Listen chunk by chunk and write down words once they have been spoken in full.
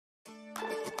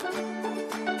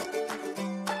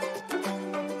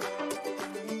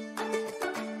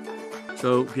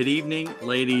So good evening,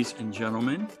 ladies and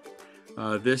gentlemen.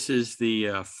 This is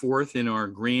the fourth in our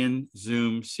Grand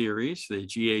Zoom series, the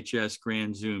GHS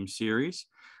Grand Zoom series.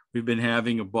 We've been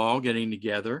having a ball getting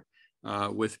together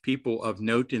with people of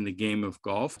note in the game of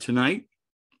golf. Tonight,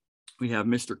 we have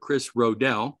Mr. Chris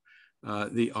Rodell,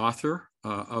 the author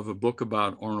of a book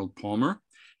about Arnold Palmer.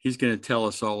 He's going to tell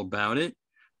us all about it.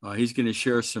 He's going to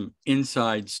share some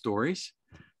inside stories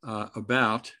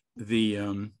about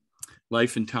the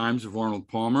life and times of Arnold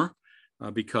Palmer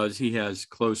because he has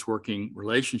close working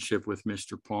relationship with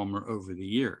Mr. Palmer over the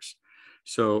years.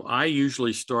 So I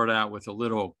usually start out with a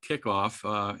little kickoff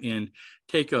and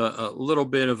take a little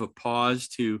bit of a pause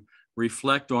to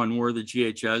reflect on where the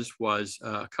GHS was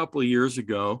a couple of years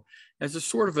ago as a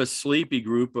sort of a sleepy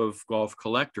group of golf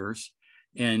collectors.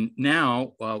 And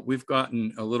now we've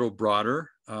gotten a little broader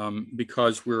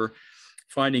because we're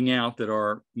finding out that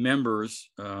our members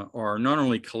are not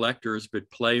only collectors, but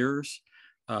players,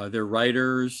 they're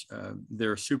writers,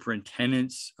 they're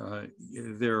superintendents,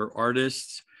 they're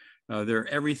artists, they're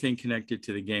everything connected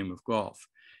to the game of golf.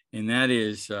 And that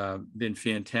has been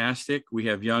fantastic. We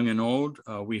have young and old,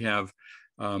 we have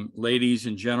ladies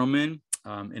and gentlemen,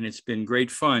 and it's been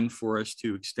great fun for us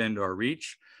to extend our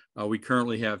reach. We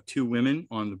currently have 2 women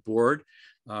on the board.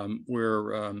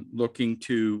 We're looking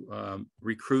to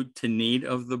recruit to need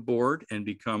of the board and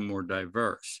become more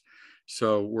diverse.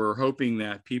 So we're hoping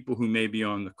that people who may be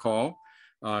on the call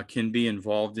can be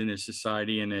involved in a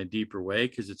society in a deeper way,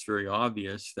 because it's very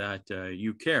obvious that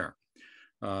you care.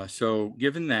 So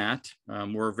given that,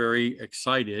 we're very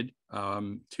excited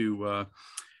to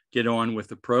get on with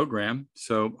the program.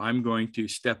 So I'm going to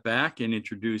step back and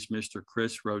introduce Mr.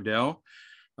 Chris Rodell.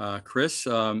 Chris,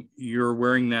 you're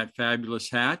wearing that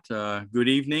fabulous hat. Good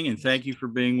evening, and thank you for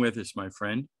being with us, my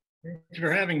friend. Thank you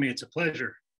for having me. It's a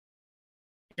pleasure.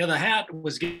 Yeah, the hat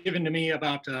was given to me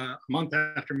about a month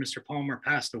after Mr. Palmer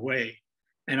passed away,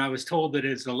 and I was told that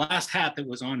it's the last hat that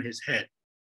was on his head.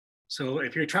 So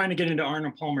if you're trying to get into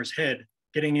Arnold Palmer's head,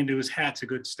 getting into his hat's a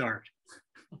good start.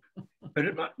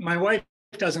 But my wife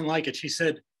doesn't like it.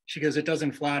 She goes, it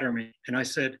doesn't flatter me. And I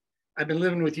said, I've been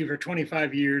living with you for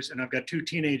 25 years and I've got 2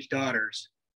 teenage daughters.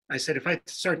 I said, if I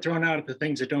start throwing out the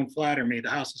things that don't flatter me, the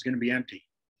house is going to be empty.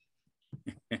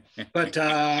 But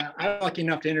I'm lucky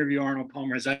enough to interview Arnold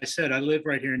Palmer. As I said, I live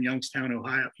right here in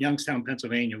Youngstown,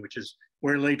 Pennsylvania, which is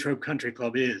where Latrobe Country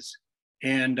Club is.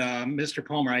 And Mr.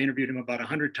 Palmer, I interviewed him about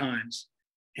 100 times.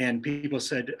 And people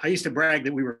said, I used to brag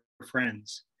that we were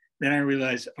friends. Then I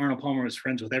realized Arnold Palmer was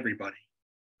friends with everybody.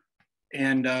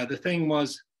 And the thing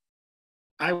was,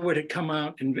 I would come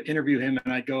out and interview him,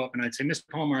 and I'd go up and I'd say, Mr.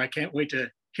 Palmer, I can't wait to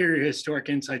hear your historic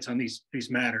insights on these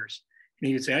matters. And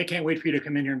he would say, I can't wait for you to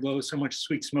come in here and blow so much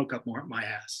sweet smoke up my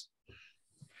ass.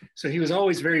 So he was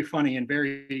always very funny and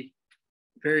very,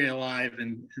 very alive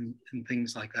and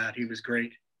things like that. He was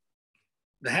great.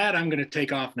 The hat I'm going to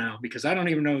take off now because I don't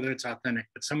even know that it's authentic,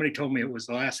 but somebody told me it was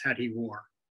the last hat he wore.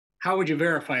 How would you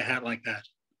verify a hat like that?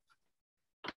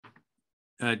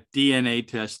 DNA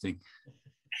testing.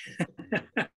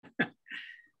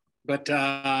 But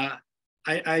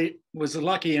I was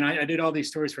lucky, and I did all these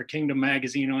stories for Kingdom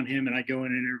Magazine on him, and I go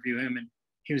in and interview him, and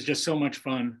he was just so much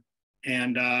fun.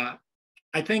 And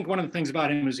I think one of the things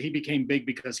about him is he became big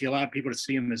because he allowed people to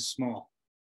see him as small.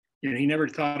 You know, he never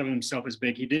thought of himself as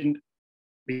big. He didn't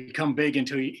become big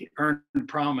until he earned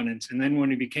prominence. And then when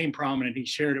he became prominent, he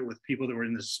shared it with people that were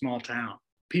in this small town.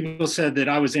 People said that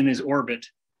I was in his orbit.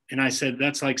 And I said,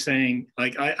 that's like saying,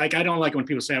 I don't like when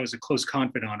people say I was a close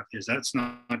confidant of his. That's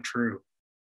not true.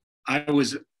 I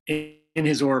was in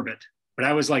his orbit, but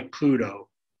I was like Pluto.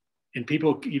 And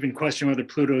people even question whether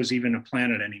Pluto is even a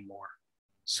planet anymore.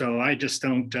 So I just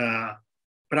don't,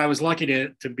 but I was lucky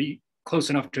to be close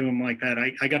enough to him like that.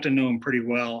 I got to know him pretty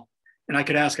well, and I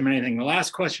could ask him anything. The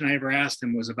last question I ever asked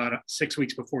him was about 6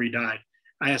 weeks before he died.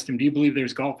 I asked him, do you believe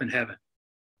there's golf in heaven?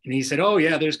 And he said, oh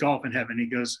yeah, there's golf in heaven. He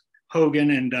goes,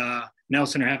 Hogan and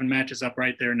Nelson are having matches up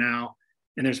right there now.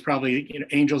 And there's probably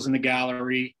angels in the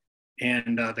gallery,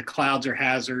 and the clouds are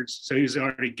hazards. So he was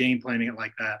already game planning it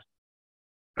like that.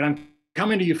 But I'm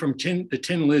coming to you from the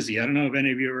Tin Lizzie. I don't know if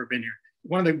any of you have ever been here.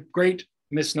 One of the great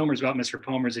misnomers about Mr.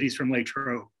 Palmer is that he's from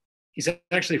Latrobe. He's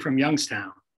actually from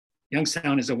Youngstown.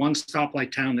 Youngstown is a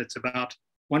 1-stoplight town that's about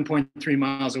 1.3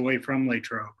 miles away from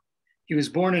Latrobe. He was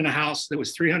born in a house that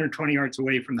was 320 yards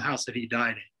away from the house that he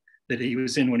died in, that he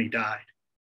was in when he died.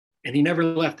 And he never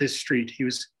left this street. He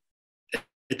was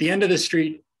at the end of the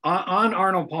street on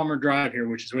Arnold Palmer Drive here,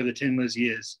 which is where the Tin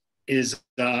Lizzie is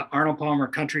Arnold Palmer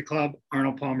Country Club,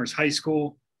 Arnold Palmer's High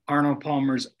School, Arnold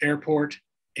Palmer's Airport,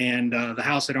 and the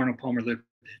house that Arnold Palmer lived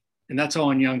in. And that's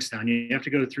all in Youngstown. You have to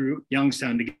go through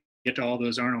Youngstown to get to all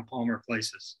those Arnold Palmer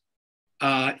places.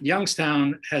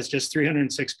 Youngstown has just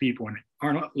 306 people in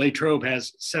it. Latrobe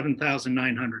has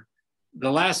 7,900.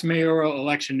 The last mayoral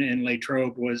election in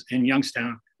Latrobe was in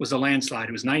Youngstown was a landslide.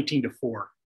 It was 19-4.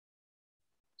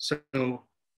 So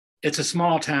it's a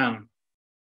small town.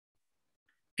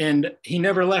 And he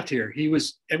never left here.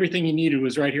 Everything he needed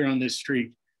was right here on this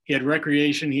street. He had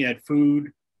recreation, he had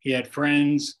food, he had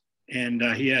friends, and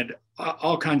he had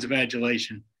all kinds of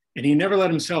adulation. And he never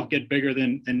let himself get bigger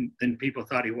than people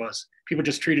thought he was. People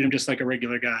just treated him just like a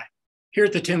regular guy. Here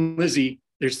at the Tin Lizzie,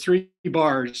 there's 3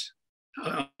 bars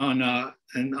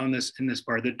in this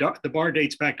bar. The bar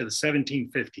dates back to the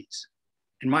 1750s.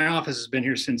 And my office has been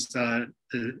here since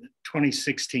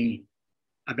 2016.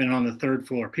 I've been on the 3rd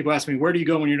floor. People ask me, where do you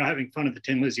go when you're not having fun at the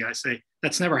Tin Lizzie? I say,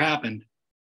 that's never happened.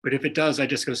 But if it does, I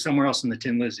just go somewhere else in the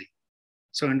Tin Lizzie.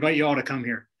 So I invite you all to come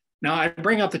here. Now, I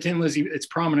bring up the Tin Lizzie, its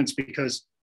prominence, because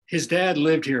his dad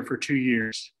lived here for 2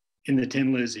 years in the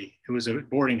Tin Lizzie. It was a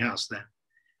boarding house then.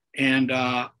 And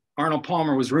Arnold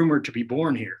Palmer was rumored to be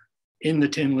born here in the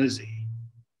Tin Lizzie.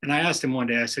 And I asked him one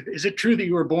day, I said, is it true that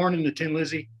you were born in the Tin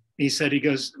Lizzie? He said, he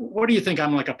goes, what do you think?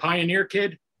 I'm like a pioneer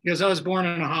kid? He goes, I was born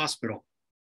in a hospital.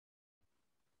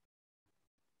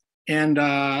 And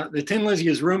the Tin Lizzie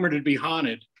is rumored to be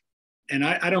haunted. And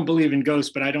I don't believe in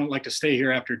ghosts, but I don't like to stay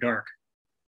here after dark.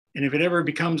 And if it ever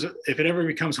becomes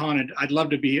haunted, I'd love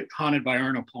to be haunted by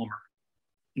Arnold Palmer.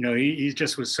 You know, he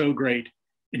just was so great.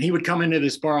 And he would come into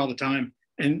this bar all the time.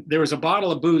 And there was a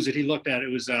bottle of booze that he looked at. It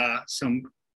was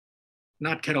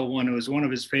not Kettle One. It was one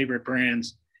of his favorite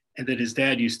brands, and that his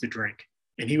dad used to drink.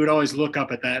 And he would always look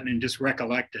up at that and just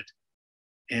recollect it.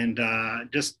 And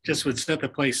just would set the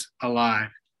place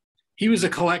alive. He was a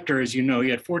collector, as you know. He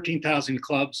had 14,000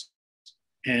 clubs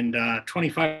and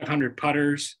 2,500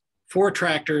 putters, 4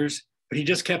 tractors, but he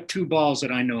just kept 2 balls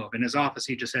that I know of. In his office,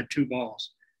 he just had 2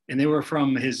 balls, and they were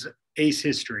from his ace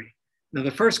history. Now,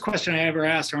 the first question I ever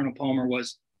asked Arnold Palmer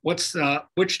was, which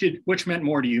meant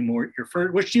more to you?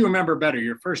 Which do you remember better,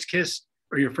 your first kiss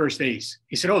or your first ace?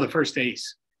 He said, oh, the first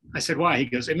ace. I said, why? He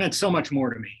goes, it meant so much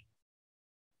more to me.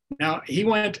 Now, he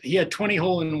had 20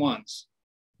 hole-in-ones,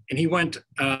 and he went,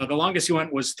 the longest he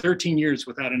went was 13 years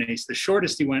without an ace. The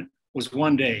shortest he went was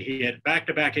 1 day. He had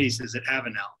back-to-back aces at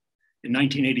Avenel in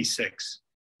 1986.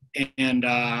 And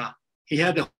he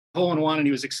had the hole-in-one, and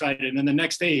he was excited. And then the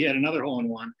next day, he had another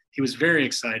hole-in-one. He was very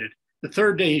excited. The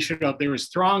 3rd day he showed up, there was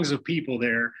throngs of people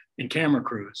there and camera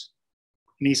crews.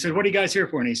 And he said, what are you guys here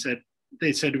for? And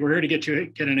they said, we're here to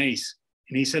get an ace.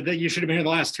 And he said that you should have been here the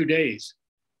last 2 days.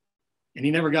 And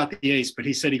he never got the ace, but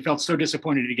he said he felt so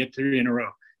disappointed to get 3 in a row.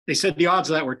 They said the odds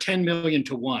of that were 10 million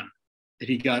to 1 that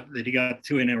he got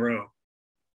 2 in a row.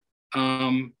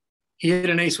 He hit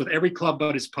an ace with every club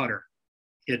but his putter.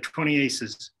 He had 20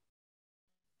 aces.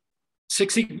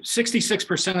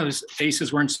 66% of his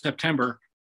aces were in September,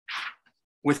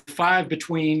 with 5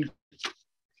 between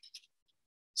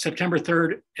September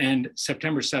 3rd and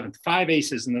September 7th. 5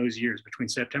 aces in those years between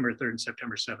September 3rd and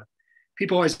September 7th.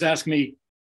 People always ask me,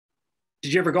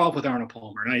 did you ever golf with Arnold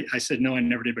Palmer? And I said, no, I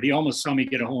never did, but he almost saw me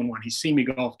get a hole-in-one. He's seen me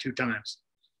golf 2 times.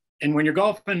 And when you're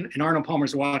golfing and Arnold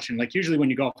Palmer's watching, like usually when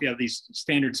you golf, you have these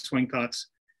standard swing thoughts.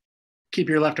 Keep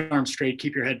your left arm straight,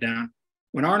 keep your head down.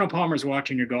 When Arnold Palmer's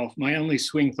watching your golf, my only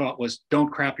swing thought was, don't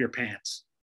crap your pants.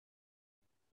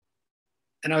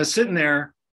 And I was sitting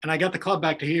there and I got the club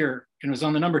back to here, and it was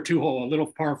on the number 2 hole, a little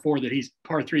par 3 that he's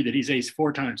aced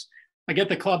 4 times. I get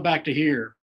the club back to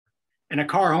here, and a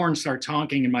car horn starts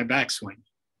honking in my backswing.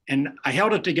 And I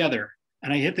held it together,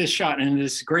 and I hit this shot, and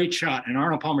this great shot. And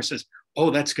Arnold Palmer says,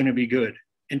 oh, that's going to be good.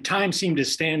 And time seemed to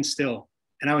stand still.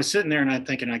 And I was sitting there and I'm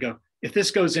thinking, I go, if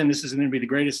this goes in, this is going to be the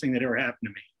greatest thing that ever happened to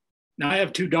me. Now, I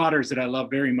have 2 daughters that I love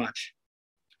very much.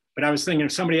 But I was thinking,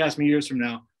 if somebody asked me years from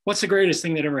now, what's the greatest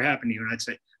thing that ever happened to you? And I'd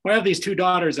say, well, I have these 2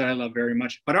 daughters that I love very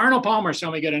much. But Arnold Palmer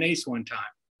saw me get an ace one time.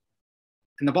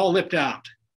 And the ball lipped out.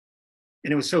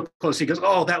 And it was so close. He goes,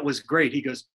 oh, that was great. He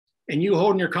goes, and you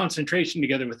holding your concentration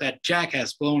together with that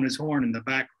jackass blowing his horn in the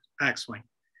backswing.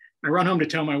 I run home to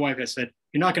tell my wife, I said,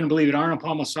 you're not going to believe it. Arnold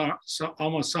Palmer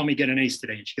almost saw me get an ace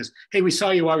today. And she goes, hey, we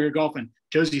saw you while we were golfing.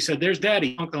 Josie said, there's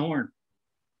Daddy, honk the horn.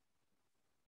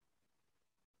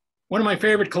 One of my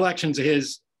favorite collections of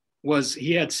his was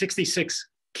he had 66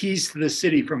 keys to the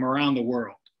city from around the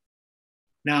world.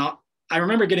 Now, I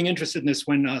remember getting interested in this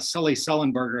when Sully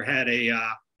Sullenberger had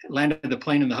landed the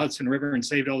plane in the Hudson River and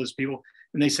saved all those people.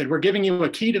 And they said, we're giving you a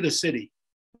key to the city.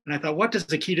 And I thought, what does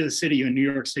the key to the city in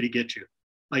New York City get you?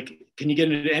 Like, can you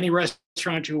get into any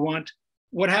restaurant you want?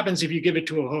 What happens if you give it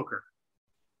to a hooker?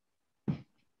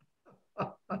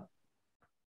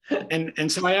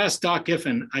 And so I asked Doc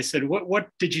Giffen, I said, what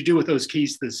did you do with those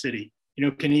keys to the city? You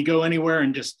know, can he go anywhere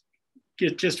and just go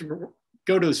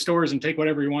to the stores and take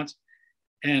whatever he wants?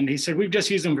 And he said, we've just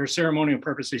used them for ceremonial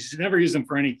purposes. He's never used them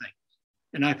for anything.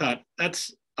 And I thought,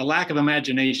 that's a lack of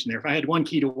imagination there. If I had one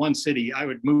key to one city, I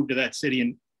would move to that city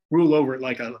and rule over it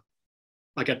like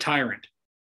a tyrant.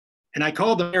 And I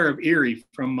called the mayor of Erie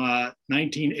from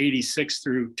 1986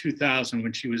 through 2000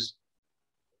 when she was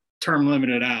term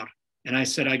limited out. And I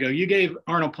said, you gave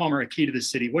Arnold Palmer a key to the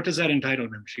city. What does that entitle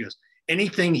him? She goes,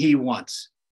 anything he wants.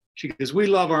 She goes, we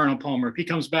love Arnold Palmer. If he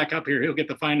comes back up here, he'll get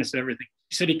the finest of everything.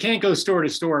 She said, he can't go store to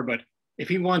store, but if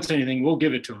he wants anything, we'll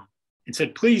give it to him. And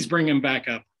said, please bring him back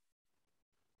up.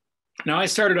 Now I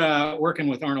started working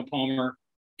with Arnold Palmer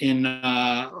in,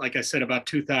 like I said, about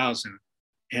 2000.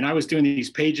 And I was doing these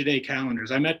page-a-day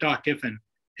calendars. I met Doc Giffen,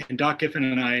 and Doc Giffen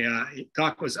and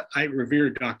I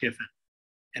revered Doc Giffen.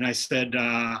 And I said,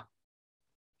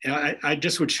 I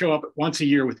just would show up once a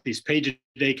year with these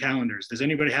page-a-day calendars. Does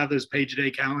anybody have those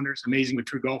page-a-day calendars? Amazing with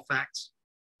True Golf Facts.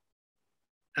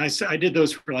 I did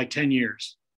those for like 10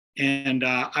 years. And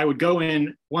I would go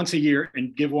in once a year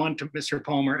and give one to Mr.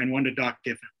 Palmer and one to Doc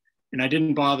Giffen. And I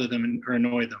didn't bother them or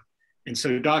annoy them. And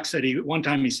so Doc said, one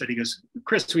time he goes,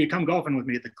 Chris, will you come golfing with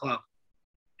me at the club?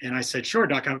 And I said, sure,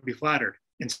 Doc, I would be flattered.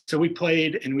 And so we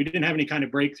played, and we didn't have any kind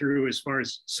of breakthrough as far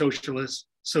as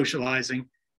socializing.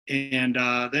 And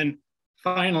then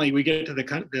finally we get to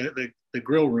the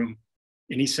grill room,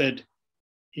 and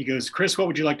he goes, Chris, what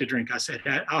would you like to drink? I said,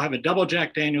 I'll have a double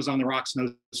Jack Daniels on the rocks,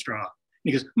 no straw. And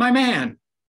he goes, my man.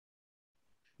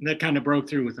 And that kind of broke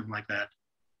through with him like that.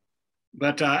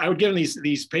 But I would give him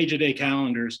these page-a-day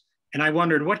calendars, and I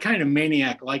wondered what kind of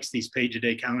maniac likes these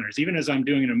page-a-day calendars, even as I'm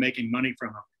doing it and making money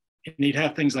from them. And he'd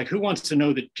have things like, who wants to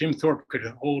know that Jim Thorpe could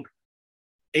hold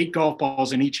 8 golf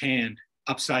balls in each hand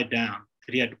upside down,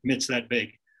 that he had mitts that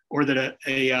big, or that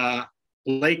a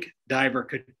lake diver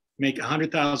could make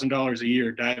 $100,000 a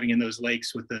year diving in those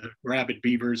lakes with the rabid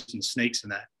beavers and snakes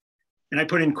and that. And I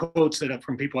put in quotes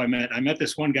from people I met. I met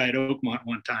this one guy at Oakmont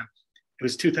one time. It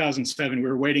was 2007. We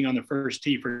were waiting on the first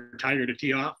tee for Tiger to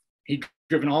tee off. He'd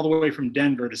driven all the way from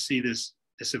Denver to see this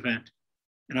event.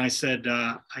 And I said,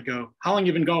 I go, how long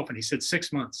you been golfing? He said,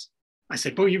 6 months. I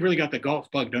said, boy, you really got the golf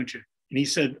bug, don't you? And he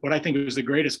said, what I think was the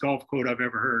greatest golf quote I've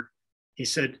ever heard.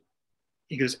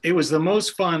 He goes, it was the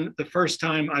most fun the first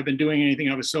time I've been doing anything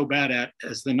I was so bad at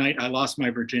as the night I lost my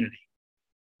virginity.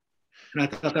 And I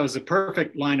thought that was the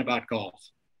perfect line about golf.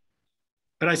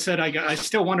 But I said, I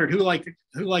still wondered who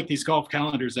liked these golf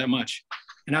calendars that much.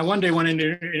 And I one day went in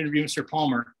to interview Mr.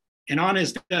 Palmer, and on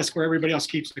his desk where everybody else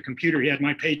keeps the computer, he had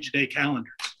my page-a-day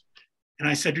calendars. And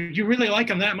I said, do you really like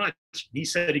them that much? And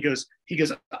he goes,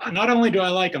 not only do I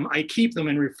like them, I keep them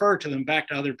and refer to them back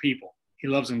to other people. He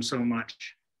loves them so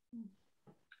much.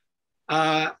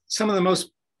 Some of the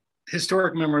most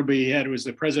historic memorabilia he had was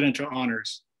the presidential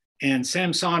honors. And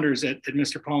Sam Saunders at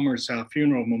Mr. Palmer's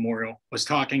funeral memorial was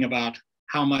talking about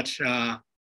how much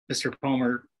Mr.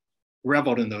 Palmer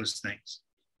reveled in those things,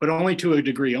 but only to a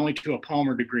degree, only to a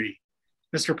Palmer degree.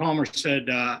 Mr. Palmer said,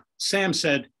 Sam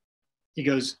said, he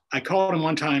goes, I called him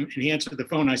one time and he answered the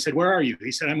phone. I said, where are you?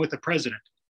 He said, I'm with the president.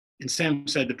 And Sam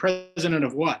said, the president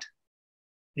of what?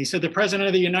 And he said, the president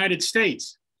of the United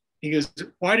States. He goes,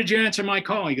 why did you answer my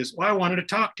call? He goes, well, I wanted to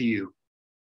talk to you.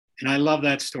 And I love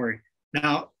that story.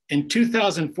 Now, in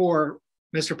 2004,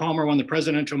 Mr. Palmer won the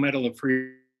Presidential Medal of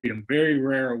Freedom, very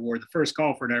rare award, the first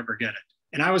golfer to ever get it.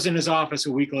 And I was in his office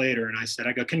a week later, and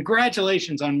I go,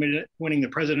 congratulations on winning the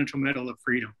Presidential Medal of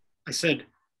Freedom. I said,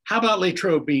 how about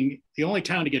Latrobe being the only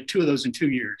town to get 2 of those in 2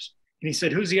 years? And he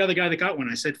said, who's the other guy that got one?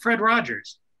 I said, Fred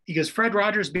Rogers. He goes, Fred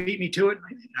Rogers beat me to it?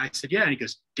 And I said, yeah. And he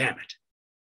goes, damn it.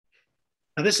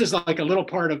 Now, this is like a little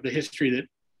part of the history that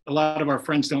a lot of our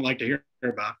friends don't like to hear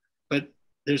about, but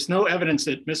there's no evidence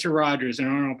that Mr. Rogers and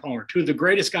Arnold Palmer, 2 of the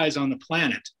greatest guys on the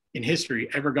planet in history,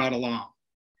 ever got along.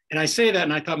 And I say that,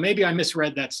 and I thought maybe I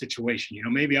misread that situation. You know,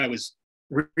 maybe I was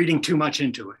reading too much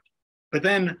into it. But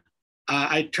then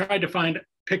I tried to find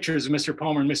pictures of Mr.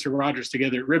 Palmer and Mr. Rogers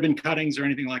together, ribbon cuttings or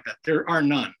anything like that. There are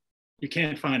none. You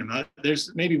can't find them.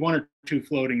 There's maybe 1 or 2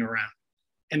 floating around.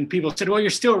 And people said, well, you're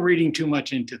still reading too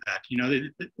much into that. You know,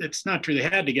 it's not true. They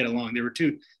had to get along.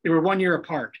 They were 1 year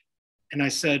apart. And I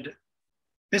said,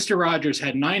 Mr. Rogers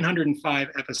had 905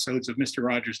 episodes of Mr.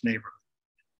 Rogers' Neighborhood.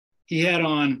 He had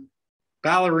on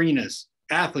ballerinas,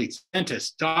 athletes,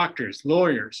 dentists, doctors,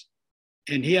 lawyers,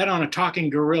 and he had on a talking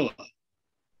gorilla.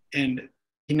 And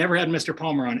he never had Mr.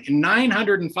 Palmer on. In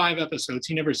 905 episodes,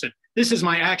 he never said, this is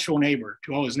my actual neighbor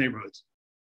to all his neighborhoods.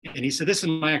 And he said, this is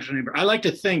my actual neighbor. I like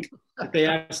to think that they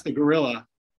asked the gorilla,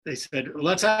 they said,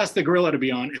 let's ask the gorilla to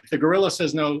be on. If the gorilla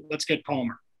says no, let's get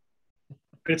Palmer.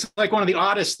 But it's like one of the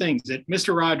oddest things that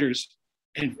Mr. Rogers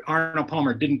and Arnold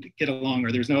Palmer didn't get along,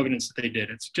 or there's no evidence that they did.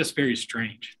 It's just very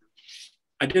strange.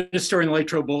 I did a story in the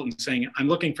Latrobe Bulletin saying, I'm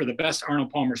looking for the best Arnold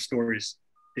Palmer stories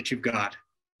that you've got.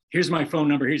 Here's my phone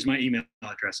number. Here's my email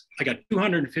address. I got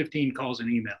 215 calls and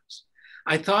emails.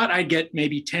 I thought I'd get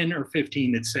maybe 10 or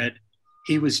 15 that said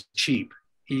he was cheap.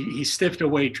 He stiffed a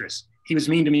waitress. He was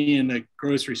mean to me in the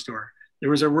grocery store. There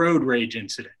was a road rage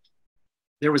incident.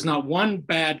 There was not one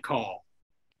bad call.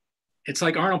 It's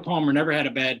like Arnold Palmer never had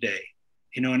a bad day,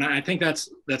 you know, and I think that's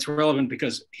relevant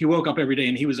because he woke up every day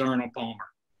and he was Arnold Palmer.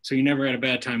 So he never had a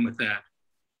bad time with that.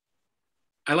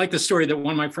 I like the story that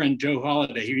one of my friend Joe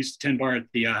Holiday, he used to tend bar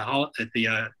at the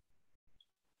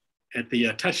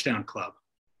Touchdown Club,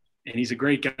 and he's a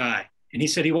great guy. And he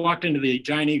said he walked into the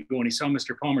Giant Eagle and he saw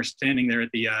Mr. Palmer standing there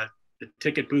at the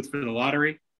ticket booth for the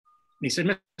lottery. And he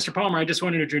said, Mr. Palmer, I just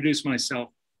wanted to introduce myself.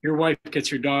 Your wife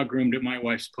gets your dog groomed at my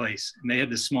wife's place. And they had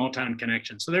this small town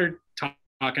connection. So they're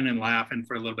talking and laughing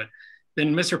for a little bit.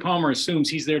 Then Mr. Palmer assumes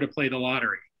he's there to play the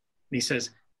lottery. And he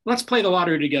says, let's play the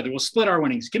lottery together. We'll split our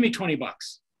winnings. Give me $20.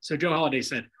 So Joe Holiday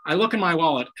said, I look in my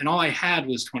wallet and all I had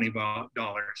was $20.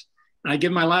 And I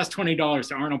give my last $20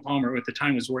 to Arnold Palmer, who at the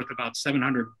time was worth about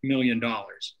 $700 million.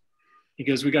 He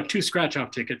goes, we got 2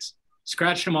 scratch-off tickets,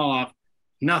 scratched them all off,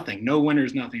 nothing, no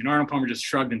winners, nothing. And Arnold Palmer just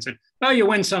shrugged and said, well, you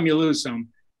win some, you lose some.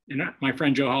 And my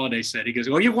friend Joe Holiday said, he goes,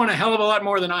 well, you've won a hell of a lot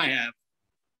more than I have.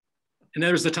 And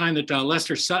there was the time that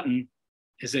Lester Sutton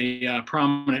is a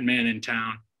prominent man in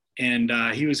town. And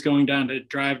he was going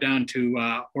drive down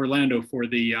to Orlando for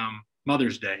the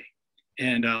Mother's Day.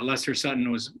 And Lester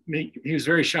Sutton was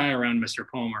very shy around Mr.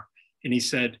 Palmer. And he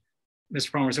said,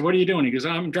 Mr. Palmer said, what are you doing? He goes,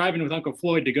 I'm driving with Uncle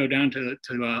Floyd to go down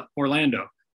to Orlando.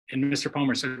 And Mr.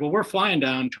 Palmer said, well, we're flying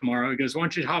down tomorrow. He goes, why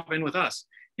don't you hop in with us?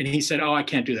 And he said, oh, I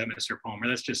can't do that, Mr. Palmer.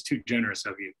 That's just too generous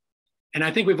of you. And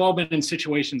I think we've all been in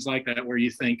situations like that where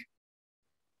you think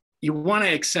you want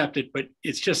to accept it, but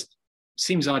it's just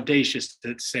seems audacious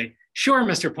to say, sure,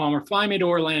 Mr. Palmer, fly me to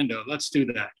Orlando. Let's do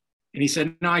that. And he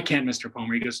said, no, I can't, Mr.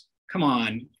 Palmer. He goes, come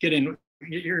on, get in.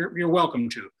 You're welcome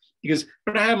to. He goes,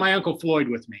 but I have my Uncle Floyd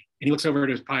with me. And he looks over at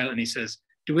his pilot and he says,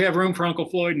 do we have room for Uncle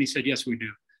Floyd? And he said, yes, we do.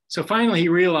 So finally he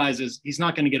realizes he's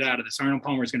not going to get out of this. Arnold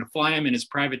Palmer is going to fly him in his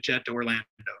private jet to Orlando.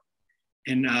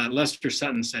 And Lester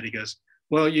Sutton said, he goes,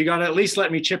 well, you got to at least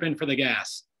let me chip in for the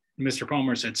gas. And Mr.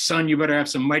 Palmer said, son, you better have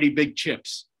some mighty big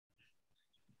chips.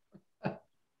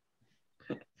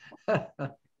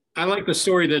 I like the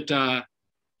story that the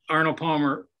Arnold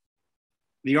Palmer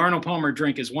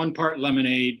drink is 1 part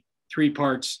lemonade, 3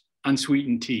 parts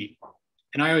unsweetened tea.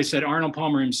 And I always said Arnold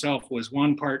Palmer himself was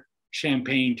 1 part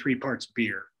champagne, 3 parts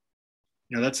beer.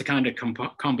 You know, that's the kind of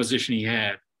composition he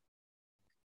had.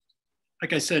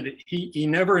 Like I said, he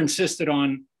never insisted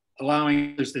on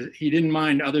allowing others he didn't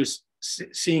mind others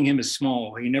seeing him as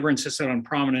small. He never insisted on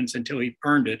prominence until he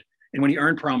earned it. And when he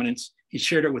earned prominence, he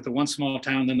shared it with the one small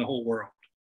town, then the whole world.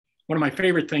 One of my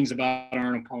favorite things about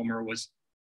Arnold Palmer was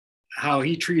how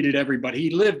he treated everybody. He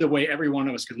lived the way every one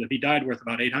of us could live. He died worth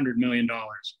about $800 million,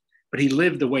 but he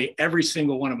lived the way every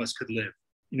single one of us could live.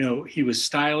 You know, he was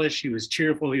stylish, he was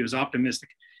cheerful, he was optimistic.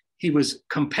 He was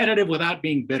competitive without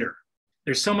being bitter.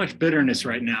 There's so much bitterness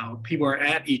right now. People are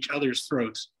at each other's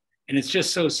throats, and it's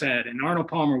just so sad. And Arnold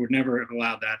Palmer would never have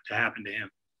allowed that to happen to him.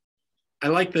 I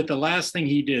like that the last thing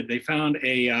he did, they found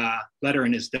a letter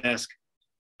in his desk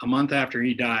a month after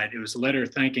he died. It was a letter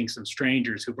thanking some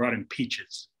strangers who brought him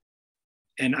peaches.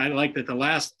 And I like that the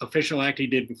last official act he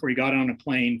did before he got on a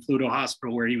plane, flew to a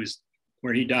hospital where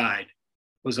he died,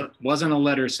 wasn't a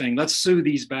letter saying, let's sue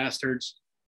these bastards.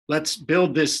 Let's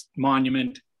build this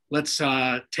monument. Let's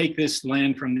take this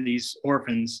land from these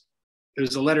orphans. It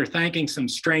was a letter thanking some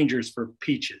strangers for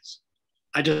peaches.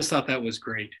 I just thought that was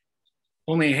great.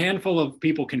 Only a handful of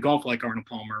people can golf like Arnold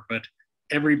Palmer, but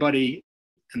everybody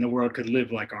in the world could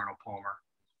live like Arnold Palmer.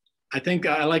 I think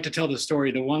I like to tell the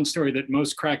story. The one story that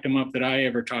most cracked him up that I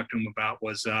ever talked to him about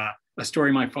was a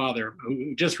story my father,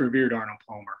 who just revered Arnold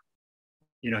Palmer.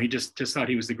 You know, he just thought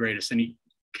he was the greatest, and he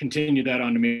continued that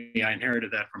on to me. I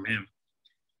inherited that from him.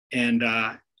 And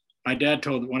my dad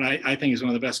told what I think is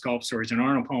one of the best golf stories, and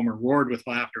Arnold Palmer roared with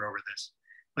laughter over this.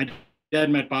 My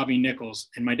dad met Bobby Nichols,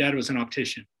 and my dad was an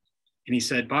optician. And he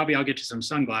said, Bobby, I'll get you some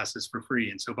sunglasses for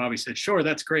free. And so Bobby said, sure,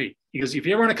 that's great. He goes, if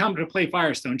you ever want to come to play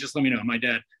Firestone, just let me know. And my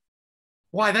dad,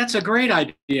 why, that's a great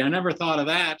idea. I never thought of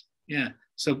that. Yeah.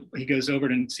 So he goes over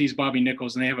and sees Bobby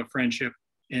Nichols, and they have a friendship.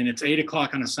 And it's 8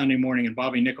 o'clock on a Sunday morning. And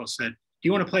Bobby Nichols said, do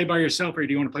you want to play by yourself or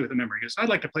do you want to play with a member? He goes, I'd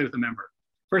like to play with a member.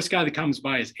 First guy that comes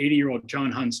by is 80-year-old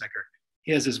John Hunsaker.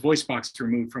 he has his voice box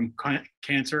removed from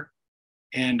cancer.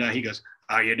 And he goes,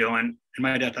 "How you doing?" And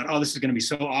my dad thought, "Oh, this is going to be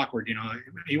so awkward." You know,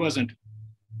 he wasn't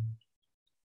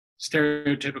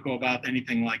stereotypical about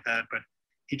anything like that, but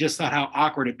he just thought how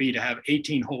awkward it'd be to have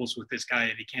 18 holes with this guy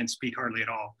and he can't speak hardly at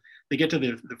all. They get to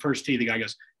the first tee, the guy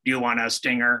goes, "Do you want a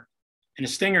stinger?" And a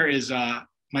stinger is,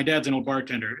 my dad's an old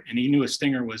bartender, and he knew a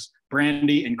stinger was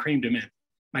brandy and cream de mint.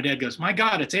 My dad goes, "My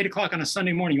God, it's 8 o'clock on a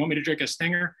Sunday morning. You want me to drink a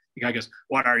stinger?" The guy goes,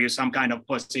 "What are you, some kind of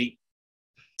pussy?"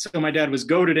 So my dad was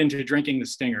goaded into drinking the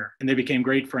stinger, and they became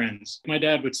great friends. My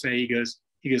dad would say, he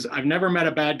goes, "I've never met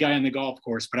a bad guy on the golf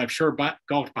course, but I've sure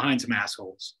golfed behind some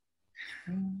assholes."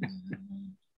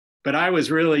 But I was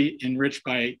really enriched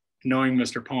by knowing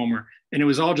Mr. Palmer, and it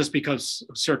was all just because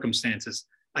of circumstances.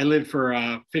 I lived for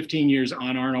 15 years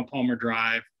on Arnold Palmer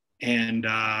Drive, and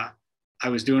I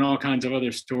was doing all kinds of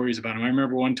other stories about him. I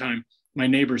remember one time my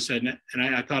neighbor said, and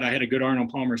I thought I had a good Arnold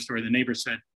Palmer story. The neighbor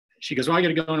said, she goes, "Well, I got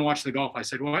to go and watch the golf." I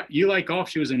said, "Well, you like golf?"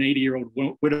 She was an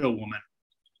 80-year-old widow woman.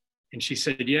 And she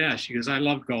said, "Yeah." She goes, "I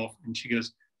love golf." And she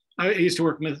goes, "I used to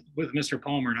work with Mr.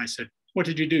 Palmer." And I said, "What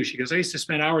did you do?" She goes, "I used to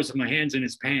spend hours with my hands in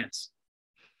his pants."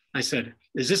 I said,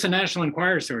 "Is this a National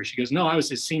Enquirer story?" She goes, "No, I was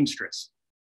his seamstress."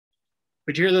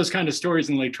 But you hear those kind of stories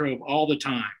in Latrobe all the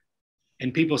time.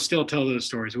 And people still tell those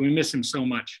stories. We miss him so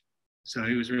much. So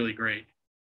he was really great.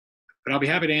 But I'll be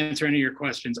happy to answer any of your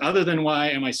questions, other than why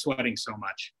am I sweating so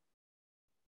much?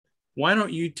 Why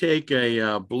don't you take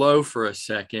a blow for a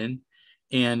second?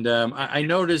 And I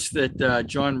noticed that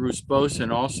John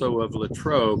Rusbosin, also of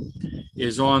Latrobe,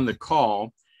 is on the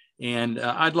call. And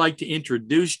I'd like to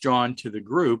introduce John to the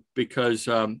group because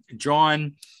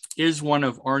John is one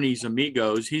of Arnie's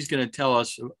amigos. He's going to tell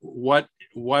us what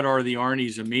are the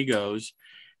Arnie's amigos.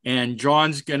 And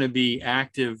John's going to be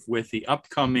active with the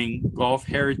upcoming Golf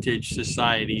Heritage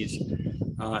Society's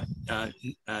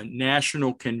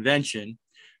National Convention,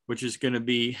 which is going to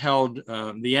be held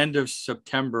the end of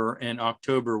September and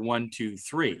October 1, 2,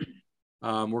 3.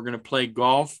 We're going to play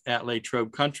golf at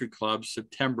Latrobe Country Club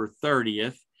September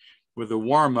 30th with a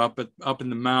warm-up up in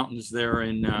the mountains there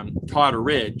in Totter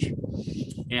Ridge.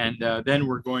 And then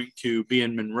we're going to be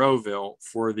in Monroeville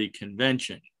for the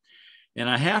convention. And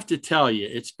I have to tell you,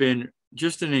 it's been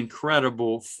just an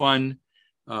incredible, fun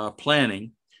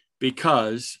planning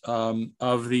because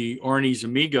of the Arnie's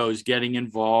Amigos getting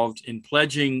involved in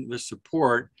pledging the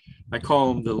support. I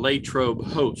call them the Latrobe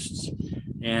hosts.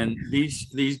 And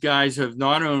these guys have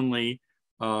not only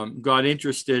got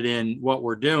interested in what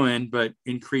we're doing, but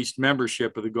increased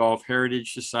membership of the Golf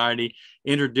Heritage Society,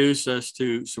 introduced us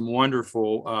to some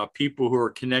wonderful people who are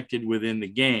connected within the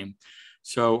game.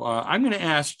 So I'm going to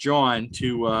ask John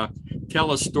to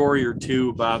tell a story or two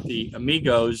about the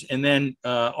Amigos, and then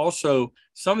also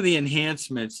some of the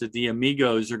enhancements that the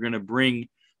Amigos are going to bring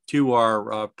to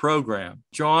our program.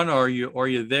 John, are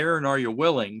you there, and are you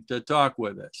willing to talk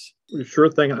with us? Sure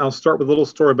thing. I'll start with a little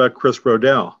story about Chris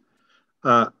Rodell.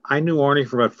 I knew Arnie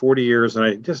for about 40 years, and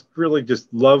I really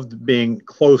loved being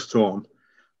close to him.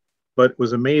 But it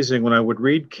was amazing when I would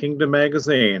read Kingdom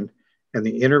magazine and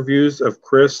the interviews of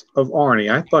Chris of Arnie.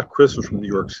 I thought Chris was from New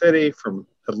York City, from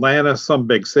Atlanta, some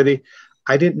big city.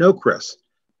 I didn't know Chris.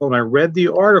 But when I read the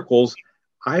articles,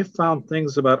 I found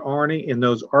things about Arnie in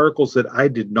those articles that I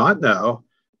did not know,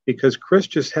 because Chris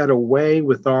just had a way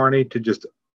with Arnie to just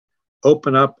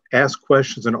open up, ask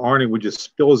questions, and Arnie would just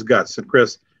spill his guts. And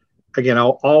Chris, again,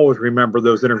 I'll always remember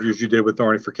those interviews you did with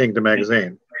Arnie for Kingdom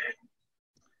magazine.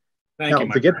 Thank you.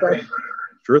 To get back,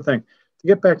 sure thing. To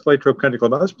get back to Latrobe Country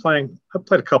Club, I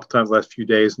played a couple times the last few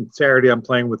days, and Saturday I'm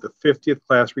playing with the 50th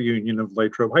class reunion of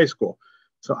Latrobe High School.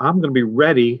 So I'm going to be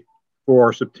ready for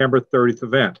our September 30th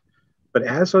event. But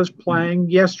as I was playing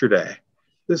yesterday,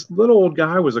 this little old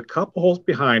guy was a couple holes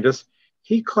behind us.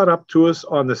 He caught up to us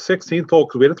on the 16th hole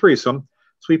because we had a threesome,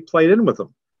 so he played in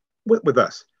with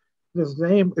us. His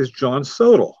name is John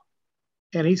Sodal,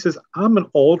 and he says, "I'm an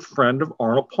old friend of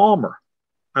Arnold Palmer.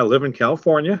 I live in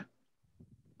California.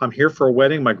 I'm here for a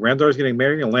wedding. My granddaughter's getting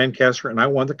married in Lancaster, and I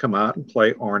wanted to come out and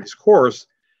play Arnie's course."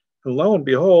 And lo and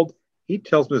behold, he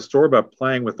tells me the story about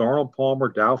playing with Arnold Palmer,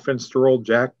 Dow Finsterl,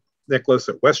 Jack Nicklaus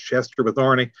at Westchester with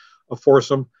Arnie, a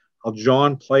foursome. How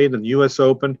John played in the U.S.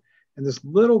 Open. And this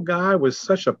little guy was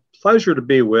such a pleasure to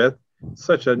be with,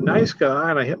 such a nice guy.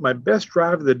 And I hit my best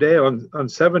drive of the day on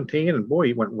 17, and boy,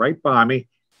 he went right by me,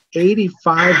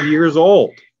 85 years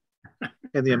old.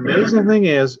 And the amazing thing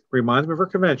is, reminds me of our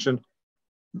convention,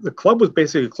 the club was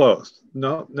basically closed.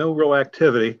 No real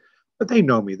activity, but they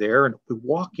know me there. And we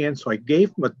walk in, so I gave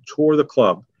him a tour of the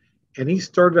club, and he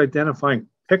started identifying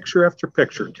picture after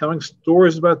picture, telling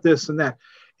stories about this and that.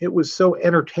 It was so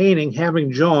entertaining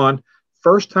having John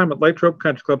first time at Latrobe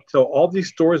Country Club, tell all these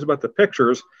stories about the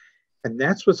pictures. And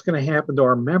that's what's going to happen to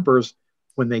our members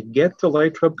when they get to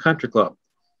Latrobe Country Club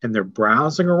and they're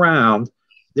browsing around.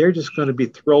 They're just going to be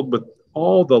thrilled with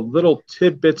all the little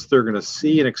tidbits they're going to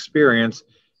see and experience.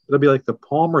 It'll be like the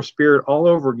Palmer spirit all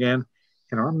over again.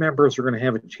 And our members are going to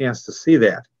have a chance to see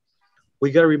that.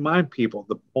 We got to remind people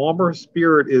the Palmer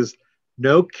spirit is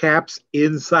no caps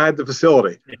inside the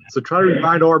facility. So try to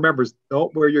remind all our members,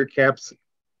 don't wear your caps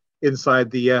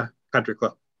inside the country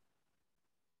club.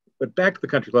 But back to the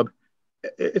country club,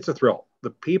 it's a thrill.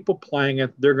 The people playing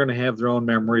it, they're going to have their own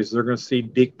memories. They're going to see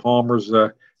Deke Palmer's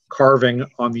carving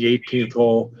on the 18th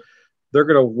hole. They're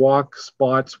going to walk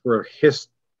spots where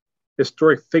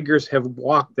historic figures have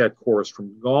walked that course,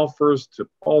 from golfers to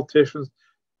politicians,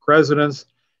 presidents.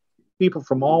 People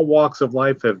from all walks of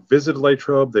life have visited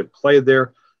Latrobe. They've played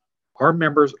there. Our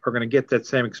members are going to get that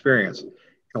same experience.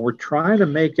 And we're trying to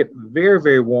make it very,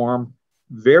 very warm,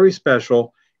 very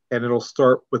special. And it'll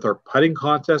start with our putting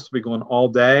contest. We'll be going all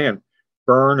day. And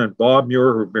Bern and Bob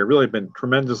Muir, who've really been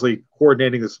tremendously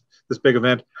coordinating this big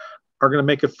event, are going to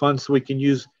make it fun so we can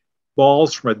use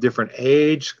balls from a different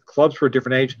age, clubs for a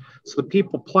different age. So the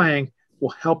people playing will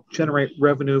help generate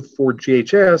revenue for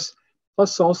GHS,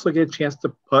 plus also get a chance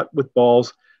to putt with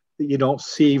balls that you don't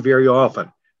see very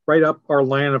often, right up our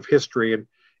land of history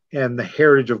and the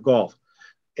heritage of golf.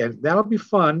 And that'll be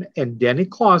fun. And Denny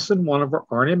Clausen, one of our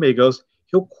Arnie Amigos,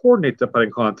 he'll coordinate the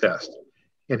putting contest.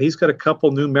 And he's got a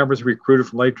couple new members recruited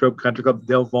from Latrobe Country Club.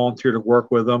 They'll volunteer to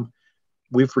work with them.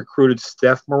 We've recruited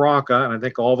Steph Maraca, and I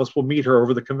think all of us will meet her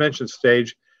over the convention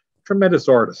stage. Tremendous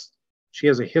artist. She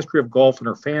has a history of golf in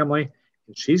her family,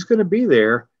 and she's going to be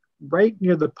there right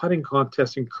near the putting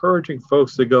contest, encouraging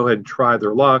folks to go ahead and try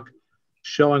their luck,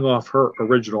 showing off her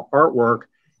original artwork.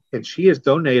 And she has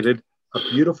donated a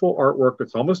beautiful artwork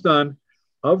that's almost done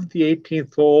of the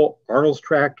 18th hole, Arnold's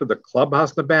tractor, the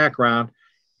clubhouse in the background,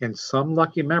 and some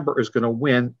lucky member is going to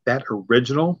win that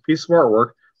original piece of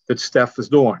artwork that Steph is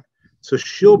doing. So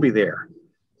she'll be there.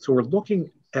 So we're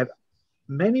looking at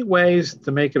many ways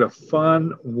to make it a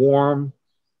fun, warm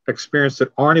experience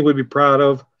that Arnie would be proud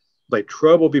of,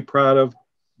 Latrobe will be proud of,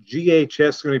 GHS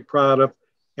is going to be proud of,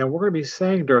 and we're going to be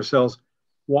saying to ourselves,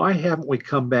 why haven't we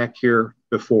come back here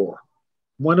before?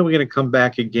 When are we going to come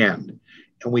back again?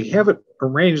 And we have it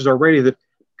arranged already that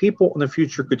people in the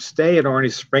future could stay at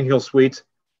Arnie's Spring Hill Suites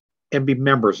and be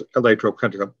members at Latrobe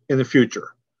Country Club in the future.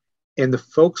 And the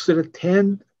folks that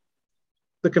attend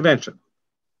the convention,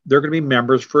 they're going to be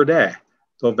members for a day.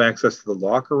 They'll have access to the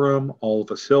locker room, all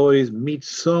the facilities, meet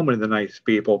so many of the nice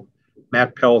people.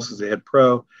 Matt Pellis is the head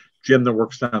pro, Jim that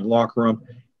works down in the locker room.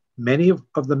 Many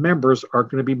of the members are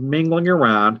going to be mingling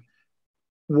around,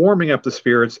 warming up the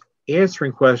spirits,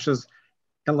 answering questions.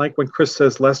 And like when Chris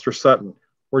says Lester Sutton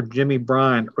or Jimmy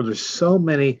Bryan, or there's so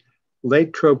many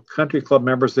Latrobe Country Club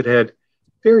members that had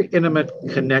very intimate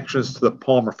connections to the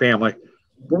Palmer family.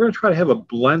 We're going to try to have a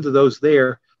blend of those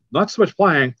there, not so much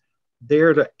playing,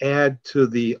 there to add to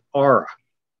the aura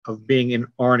of being in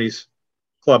Arnie's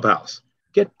clubhouse.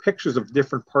 Get pictures of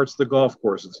different parts of the golf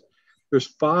courses. There's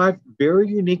 5 very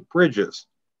unique bridges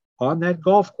on that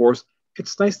golf course.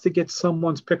 It's nice to get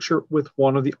someone's picture with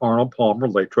one of the Arnold Palmer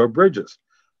Latrobe bridges.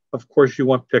 Of course, you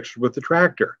want pictures with the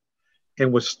tractor.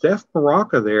 And with Steph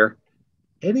Maraca there,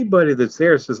 anybody that's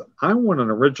there says, I want an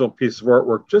original piece of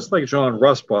artwork, just like John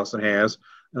Rusbosson has,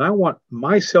 and I want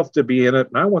myself to be in it,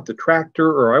 and I want the tractor,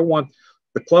 or I want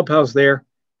the clubhouse there.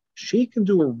 She can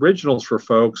do originals for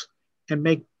folks and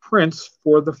make prints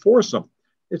for the foursome.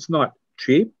 It's not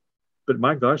cheap, but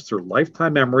my gosh, they're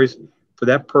lifetime memories for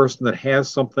that person that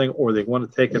has something, or they want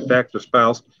to take it back to their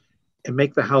spouse and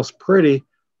make the house pretty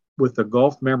with the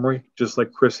golf memory, just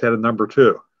like Chris had a number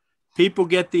 2. People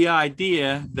get the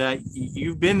idea that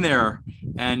you've been there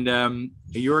and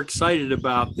you're excited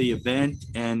about the event,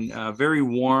 and very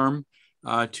warm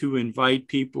to invite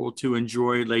people to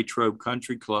enjoy Latrobe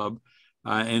Country Club,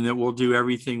 and that we'll do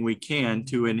everything we can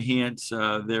to enhance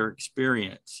their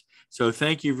experience. So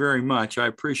thank you very much. I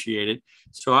appreciate it.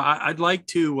 So I'd like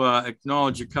to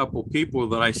acknowledge a couple people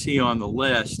that I see on the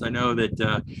list. I know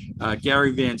that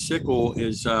Gary Van Sickle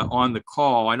is on the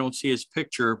call. I don't see his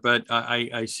picture, but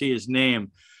I see his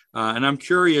name. And I'm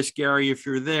curious, Gary, if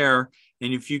you're there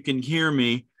and if you can hear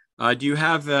me, do you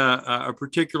have a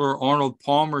particular Arnold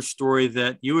Palmer story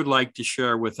that you would like to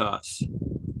share with us?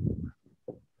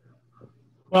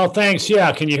 Well, thanks.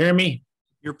 Yeah. Can you hear me?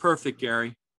 You're perfect,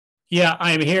 Gary. Yeah,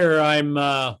 I'm here. I'm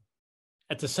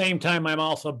at the same time, I'm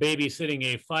also babysitting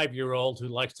a 5-year-old who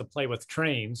likes to play with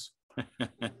trains.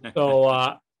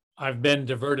 So I've been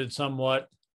diverted somewhat,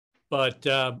 but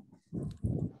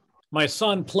my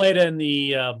son played in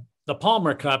the the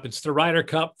Palmer Cup. It's the Ryder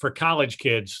Cup for college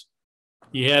kids.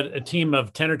 You had a team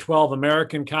of 10 or 12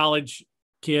 American college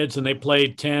kids, and they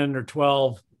played 10 or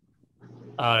 12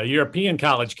 European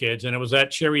college kids, and it was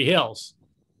at Cherry Hills.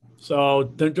 So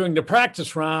during the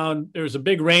practice round, there was a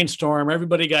big rainstorm.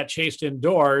 Everybody got chased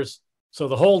indoors. So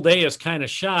the whole day is kind of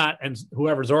shot. And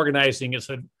whoever's organizing it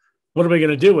said, what are we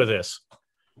going to do with this?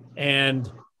 And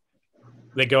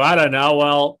they go, I don't know.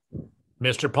 Well,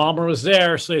 Mr. Palmer was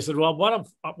there. So they said, well, what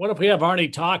if we have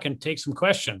Arnie talk and take some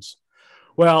questions?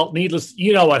 Well, needless,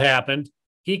 you know what happened.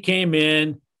 He came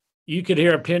in. You could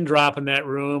hear a pin drop in that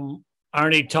room.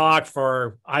 Arnie talked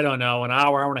for, I don't know, an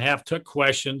hour and a half, took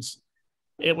questions.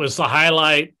 It was the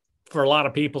highlight for a lot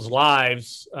of people's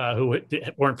lives who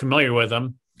weren't familiar with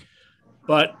him.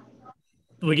 But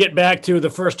we get back to the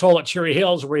first hole at Cherry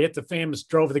Hills where he hit the famous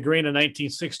drove of the green in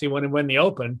 1961 and win the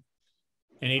Open.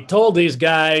 And he told these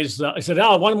guys, I said,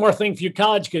 oh, one more thing for you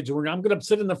college kids. I'm going to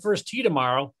sit in the first tee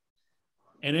tomorrow.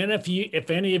 And then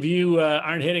if any of you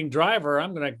aren't hitting driver,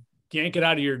 I'm going to yank it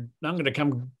out of your, I'm going to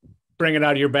come bring it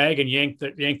out of your bag and yank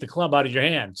the club out of your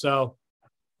hand. So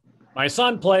my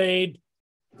son played.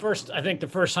 First, I think the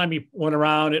first time he went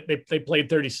around, they played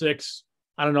 36.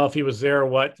 I don't know if he was there or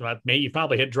what. Maybe he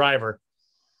probably hit driver.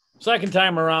 Second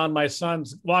time around, my son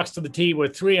walks to the tee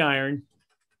with 3-iron,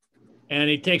 and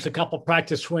he takes a couple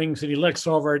practice swings, and he looks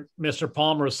over at Mr.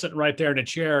 Palmer, who's sitting right there in a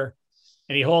chair,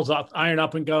 and he holds up iron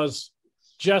up and goes,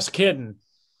 just kidding.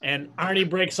 And Arnie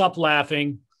breaks up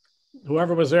laughing.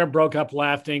 Whoever was there broke up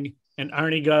laughing, and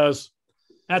Arnie goes,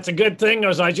 that's a good thing. I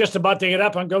was just about to get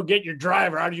up and go get your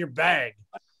driver out of your bag.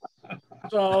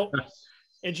 So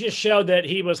it just showed that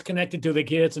he was connected to the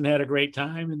kids and had a great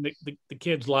time, and the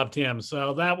kids loved him.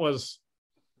 So that was,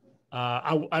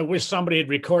 I wish somebody had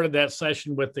recorded that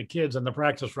session with the kids in the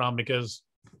practice round, because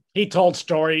he told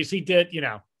stories. He did,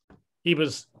 he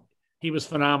was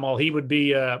phenomenal. He would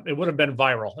be, it would have been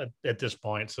viral at this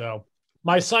point. So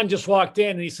my son just walked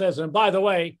in and he says, and by the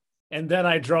way, and then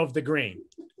I drove the green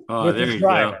with his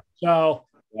driver. So,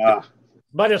 yeah.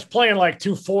 But it's playing like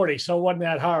 240, so it wasn't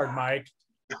that hard, Mike.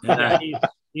 Yeah,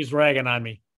 he's ragging on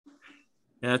me.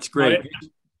 That's great.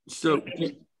 So,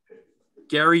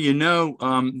 Gary,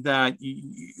 that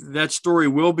story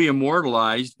will be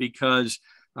immortalized because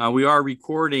we are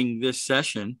recording this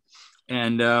session,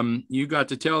 and you got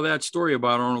to tell that story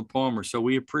about Arnold Palmer. So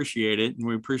we appreciate it, and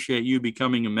we appreciate you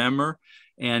becoming a member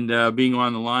and being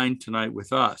on the line tonight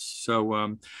with us.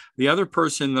 So the other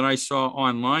person that I saw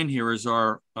online here is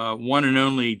our one and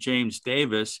only James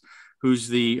Davis, who's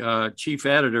the chief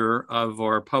editor of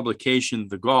our publication,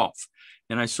 The Golf.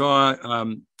 And I saw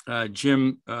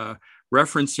Jim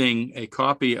referencing a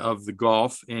copy of The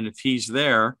Golf. And if he's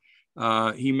there,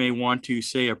 he may want to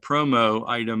say a promo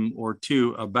item or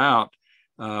two about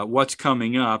what's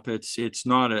coming up. It's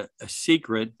not a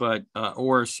secret, but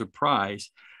or a surprise.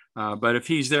 But if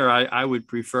he's there, I would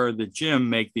prefer that Jim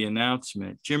make the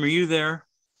announcement. Jim, are you there?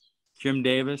 Jim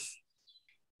Davis?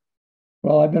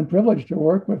 Well, I've been privileged to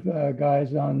work with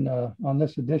guys on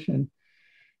this edition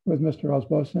with Mr.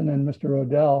 Osboson and Mr.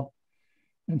 Rodell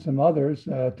and some others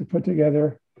to put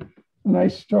together a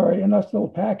nice story, a nice little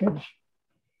package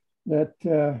that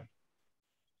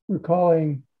we're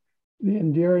calling The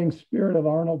Endearing Spirit of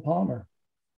Arnold Palmer.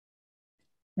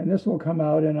 And this will come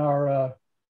out in our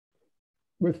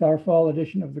with our fall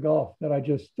edition of The Golf that I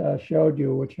just showed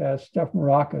you, which has Steph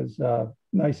Maraca's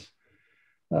nice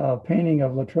painting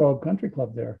of Latrobe Country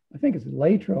Club there. I think it's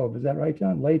Latrobe. Is that right,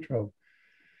 John? Latrobe.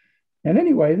 And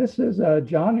anyway, this is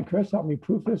John and Chris helped me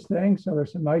proof this thing. So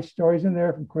there's some nice stories in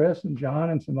there from Chris and John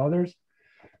and some others.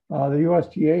 The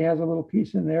USGA has a little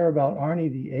piece in there about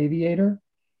Arnie the aviator.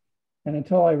 And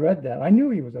until I read that, I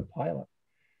knew he was a pilot,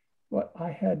 but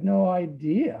I had no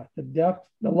idea the depth,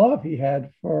 the love he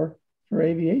had for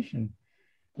aviation.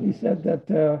 He said that,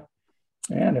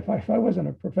 man, if I wasn't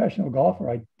a professional golfer,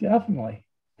 I definitely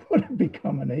would have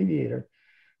become an aviator.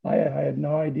 I had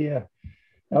no idea.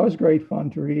 That was great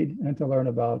fun to read and to learn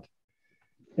about.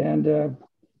 And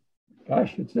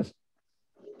gosh, it's just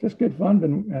good fun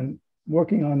and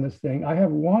working on this thing. I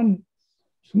have one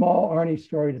small Arnie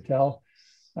story to tell.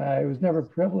 I was never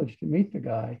privileged to meet the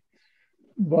guy,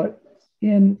 but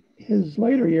in his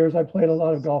later years, I played a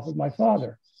lot of golf with my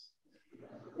father.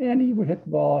 And he would hit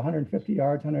the ball 150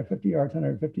 yards, 150 yards,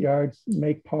 150 yards,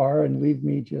 make par, and leave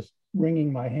me just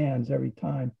wringing my hands every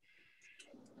time.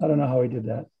 I don't know how he did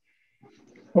that.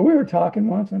 But we were talking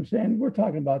once, I'm saying, we're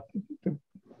talking about the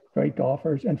great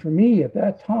golfers. And for me at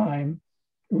that time,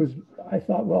 I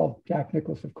thought, well, Jack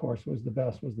Nicklaus, of course, was the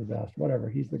best, whatever,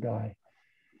 he's the guy.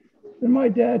 And my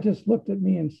dad just looked at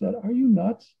me and said, are you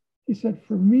nuts? He said,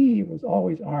 for me, it was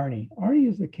always Arnie. Arnie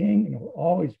is the king and it will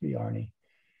always be Arnie.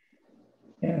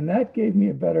 And that gave me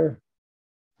a better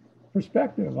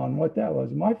perspective on what that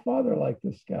was. My father liked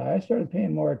this guy. I started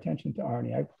paying more attention to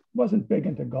Arnie. I wasn't big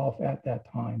into golf at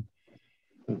that time.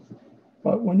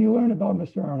 But when you learn about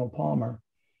Mr. Arnold Palmer,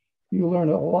 you learn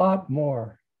a lot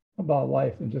more about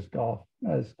life than just golf.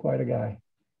 That's quite a guy.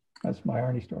 That's my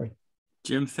Arnie story.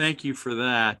 Jim, thank you for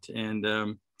that.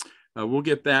 And we'll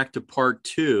get back to part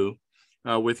 2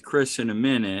 with Chris in a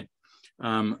minute.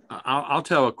 I'll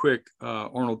tell a quick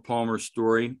Arnold Palmer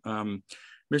story.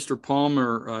 Mr.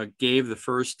 Palmer gave the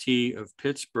first tee of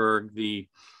Pittsburgh the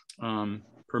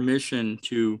permission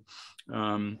to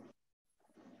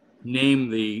name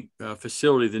the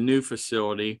facility, the new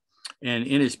facility. And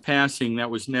in his passing, that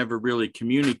was never really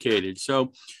communicated.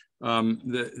 So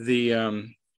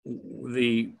the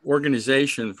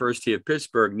organization, the first tee of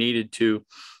Pittsburgh, needed to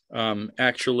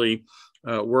actually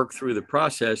work through the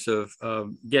process of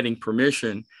getting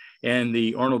permission. And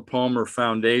the Arnold Palmer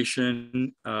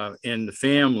Foundation and the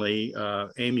family,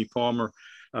 Amy Palmer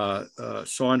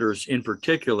Saunders in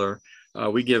particular,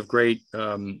 we give great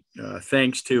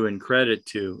thanks to and credit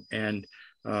to. And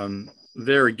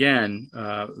there again,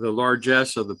 the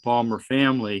largesse of the Palmer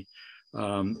family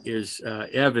is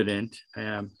evident.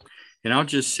 And I'll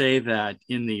just say that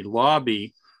in the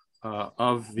lobby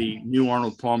of the new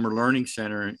Arnold Palmer Learning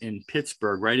Center in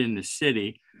Pittsburgh, right in the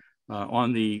city,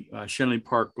 on the Shenley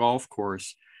Park Golf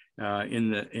Course, in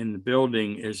the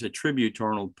building is a tribute to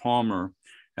Arnold Palmer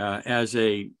as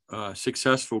a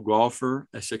successful golfer,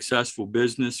 a successful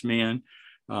businessman,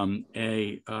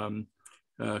 a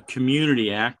community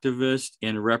activist,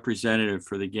 and a representative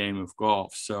for the game of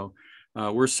golf. So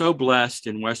we're so blessed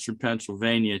in Western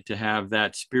Pennsylvania to have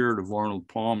that spirit of Arnold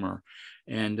Palmer.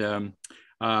 And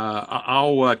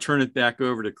I'll turn it back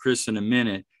over to Chris in a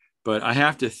minute, but I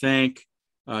have to thank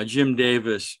Jim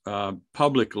Davis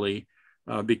publicly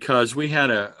because we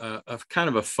had a kind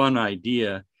of a fun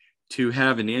idea to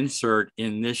have an insert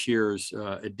in this year's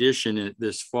edition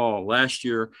this fall. Last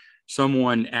year,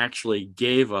 someone actually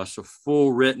gave us a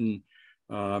full written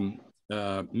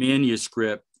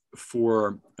manuscript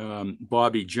for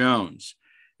Bobby Jones.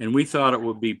 And we thought it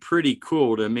would be pretty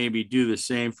cool to maybe do the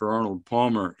same for Arnold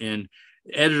Palmer. And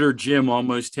editor Jim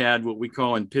almost had what we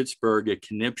call in Pittsburgh a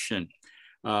conniption.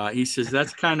 He says,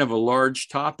 that's kind of a large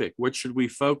topic. What should we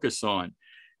focus on?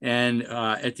 And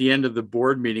at the end of the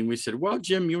board meeting, we said, well,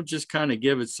 Jim, you'll just kind of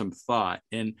give it some thought.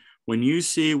 And when you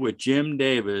see what Jim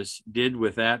Davis did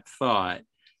with that thought,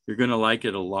 you're going to like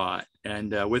it a lot.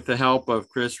 And with the help of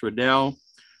Chris Rodell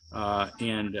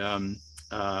and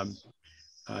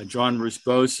John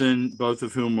Rusbosen, both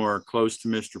of whom are close to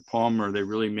Mr. Palmer, they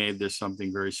really made this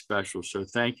something very special. So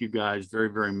thank you guys very,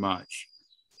 very much.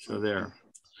 So there.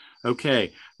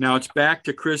 Okay, now it's back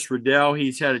to Chris Rodell.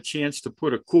 He's had a chance to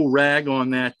put a cool rag on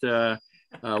that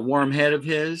warm head of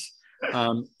his.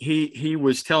 He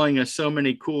was telling us so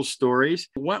many cool stories.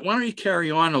 Why don't you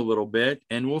carry on a little bit,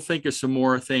 and we'll think of some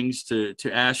more things to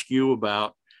ask you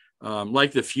about,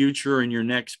 like the future and your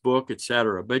next book,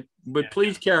 etc. But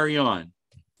please carry on.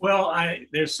 Well,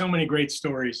 there's so many great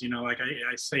stories. You know, like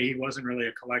I say, he wasn't really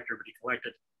a collector, but he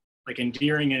collected like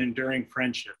endearing and enduring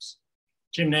friendships.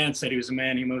 Jim Nance said he was a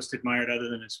man he most admired other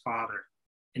than his father.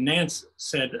 And Nance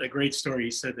said a great story.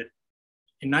 He said that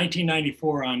in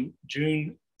 1994, on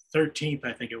June 13th,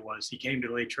 I think it was, he came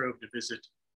to Latrobe to visit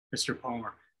Mr.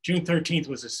 Palmer. June 13th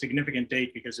was a significant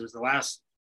date because it was the last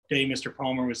day Mr.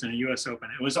 Palmer was in a US Open.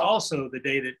 It was also the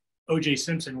day that O.J.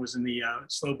 Simpson was in the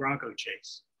slow Bronco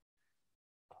chase.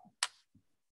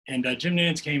 And Jim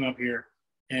Nance came up here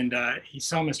and he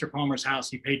saw Mr. Palmer's house.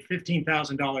 He paid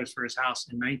 $15,000 for his house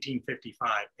in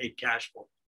 1955, paid cash for it.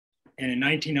 And in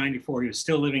 1994, he was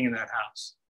still living in that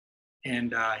house.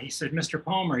 And he said, Mr.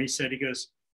 Palmer, he goes,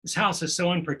 this house is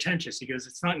so unpretentious. He goes,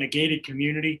 it's not in a gated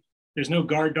community. There's no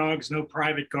guard dogs, no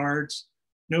private guards,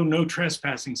 no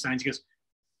trespassing signs.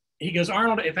 He goes,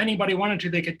 Arnold, if anybody wanted to,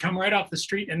 they could come right off the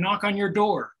street and knock on your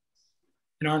door.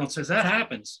 And Arnold says, that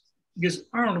happens. He goes,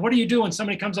 Arnold, what do you do when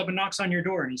somebody comes up and knocks on your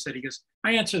door? And he goes,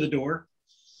 I answer the door.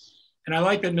 And I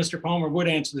like that Mr. Palmer would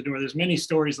answer the door. There's many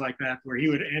stories like that where he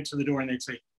would answer the door and they'd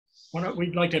say,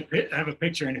 we'd like to have a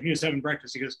picture. And if he was having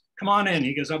breakfast, he goes, come on in.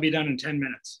 He goes, I'll be done in 10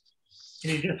 minutes.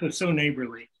 And he just was so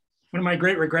neighborly. One of my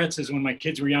great regrets is when my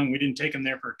kids were young, we didn't take them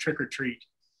there for a trick or treat.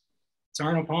 It's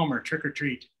Arnold Palmer, trick or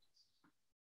treat.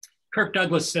 Kirk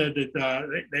Douglas said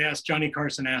that they asked, Johnny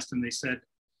Carson asked him, they said,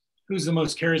 who's the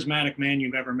most charismatic man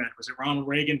you've ever met? Was it Ronald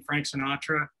Reagan, Frank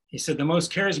Sinatra? He said, the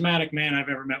most charismatic man I've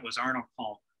ever met was Arnold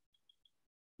Palmer.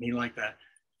 And he liked that.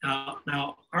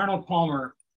 Now, Arnold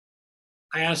Palmer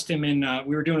I asked him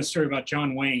we were doing a story about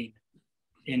John Wayne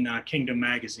in Kingdom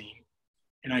magazine.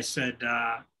 And I said,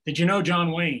 did you know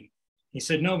John Wayne? He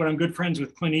said, no, but I'm good friends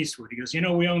with Clint Eastwood. He goes, you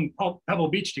know, we own Pebble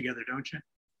Beach together, don't you?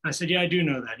 I said, yeah, I do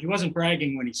know that. He wasn't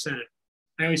bragging when he said it.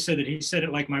 I always said that he said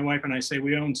it like my wife and I say,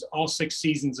 we own all 6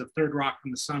 seasons of Third Rock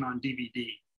from the Sun on DVD.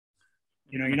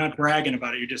 You know, you're not bragging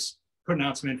about it. You're just putting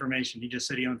out some information. He just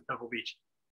said he owns Pebble Beach.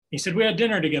 He said, we had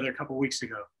dinner together a couple of weeks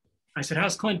ago. I said,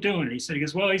 how's Clint doing? He said, he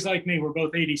goes, well, he's like me. We're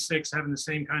both 86, having the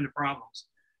same kind of problems.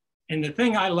 And the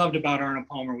thing I loved about Arnold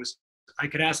Palmer was I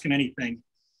could ask him anything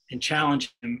and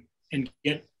challenge him and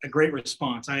get a great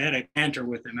response. I had a banter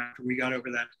with him after we got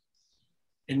over that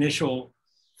initial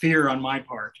fear on my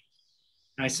part.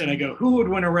 And I said, I go, who would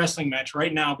win a wrestling match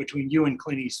right now between you and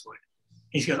Clint Eastwood?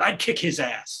 He goes, I'd kick his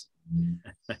ass.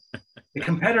 The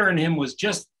competitor in him was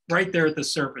just right there at the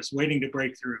surface, waiting to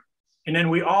break through. And then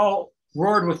we all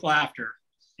roared with laughter.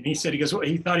 And he said, he goes, well,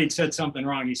 he thought he'd said something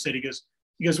wrong. He said, he goes,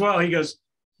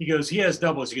 he has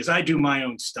doubles. He goes, I do my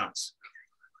own stunts.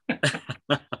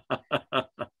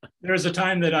 There was a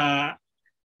time that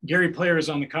Gary Player was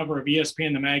on the cover of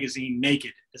ESPN, the magazine,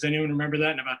 naked. Does anyone remember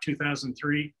that? In about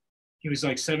 2003, he was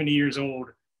like 70 years old,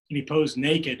 and he posed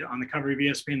naked on the cover of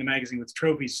ESPN, the magazine, with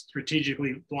trophies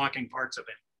strategically blocking parts of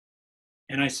it.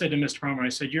 And I said to Mr. Palmer, I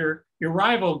said, your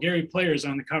rival, Gary Player, is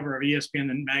on the cover of ESPN,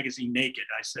 the magazine, naked.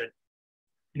 I said,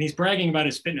 and he's bragging about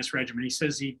his fitness regimen. He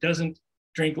says he doesn't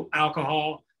drink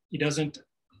alcohol, he doesn't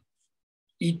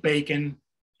eat bacon,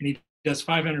 and he does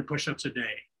 500 push-ups a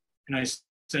day. And I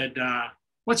said,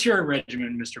 what's your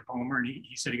regimen, Mr. Palmer? And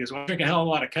he said, he goes, well, I drink a hell of a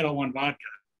lot of Kettle One vodka.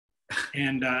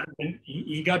 And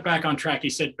he got back on track. He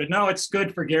said, but no, it's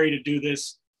good for Gary to do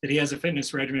this, that he has a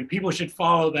fitness regimen. People should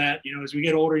follow that. You know, as we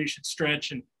get older, you should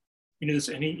stretch. And, you know,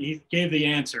 and he gave the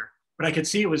answer. But I could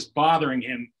see it was bothering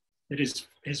him that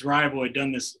his rival had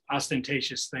done this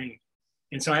ostentatious thing.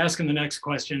 And so I asked him the next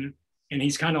question, and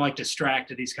he's kind of like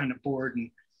distracted. He's kind of bored,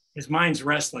 and his mind's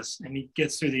restless, and he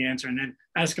gets through the answer. And then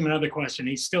ask him another question.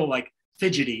 He's still like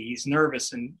fidgety. He's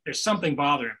nervous, and there's something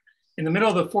bothering him. In the middle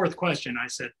of the 4th question, I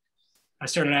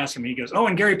started asking him. He goes, oh,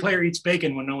 and Gary Player eats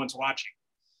bacon when no one's watching.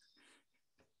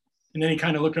 And then he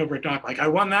kind of looked over at Doc like, I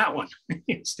won that one.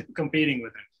 He's still competing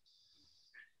with him.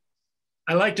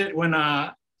 I liked it when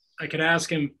I could ask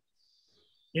him,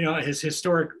 you know, his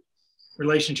historic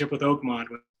relationship with Oakmont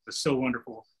was so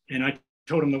wonderful. And I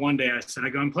told him the one day, I said,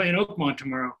 I'm playing Oakmont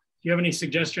tomorrow. Do you have any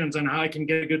suggestions on how I can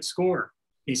get a good score?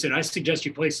 He said, I suggest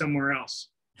you play somewhere else.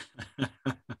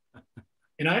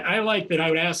 And I like that I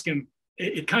would ask him.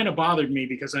 It kind of bothered me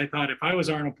because I thought if I was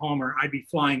Arnold Palmer, I'd be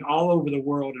flying all over the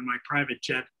world in my private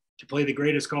jet to play the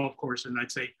greatest golf course. And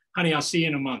I'd say, honey, I'll see you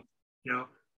in a month, you know.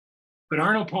 But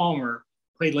Arnold Palmer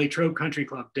played Latrobe Country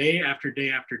Club day after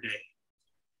day after day.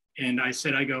 And I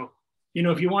said, I go, you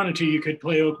know, if you wanted to, you could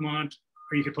play Oakmont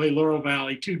or you could play Laurel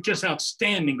Valley, 2 just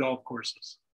outstanding golf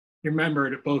courses. You're a member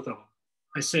at both of them.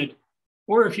 I said,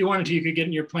 or if you wanted to, you could get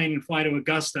in your plane and fly to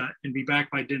Augusta and be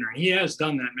back by dinner. He has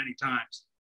done that many times.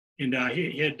 And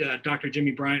he had Dr.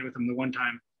 Jimmy Bryant with him the one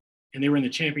time, and they were in the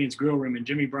Champions Grill Room. And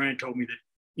Jimmy Bryant told me that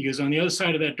he goes, on the other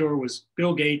side of that door was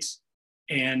Bill Gates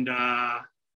and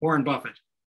Warren Buffett.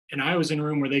 And I was in a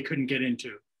room where they couldn't get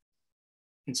into.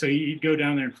 And so he'd go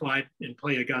down there and fly and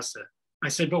play Augusta. I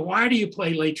said, but why do you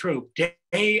play Latrobe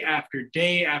day after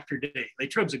day after day?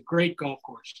 Latrobe's a great golf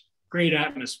course, great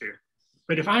atmosphere.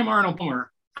 But if I'm Arnold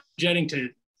Palmer, I'm jetting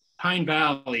to Pine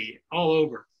Valley all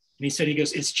over. And he said, he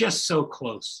goes, it's just so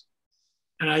close.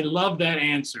 And I love that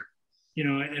answer, you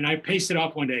know, and I pasted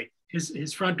off one day.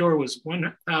 His front door was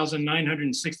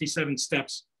 1,967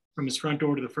 steps from his front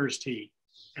door to the first tee.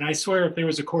 And I swear if there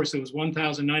was a course that was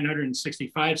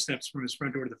 1,965 steps from his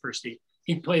front door to the first tee,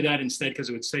 he'd play that instead because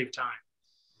it would save time.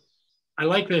 I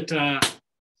like that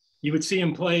you would see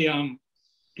him play. Can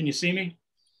you see me?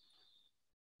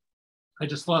 I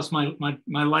just lost my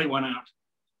light went out.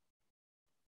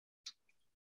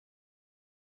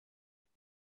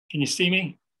 Can you see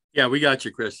me? Yeah, we got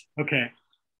you, Chris. Okay.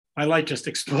 My light just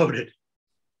exploded.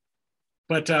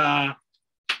 But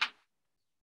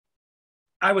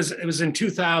it was in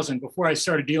 2000 before I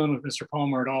started dealing with Mr.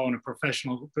 Palmer at all on a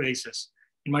professional basis.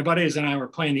 And my buddies and I were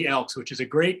playing the Elks, which is a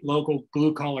great local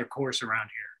blue collar course around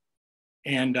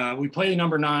here. And we play the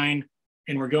number 9,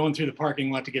 and we're going through the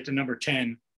parking lot to get to number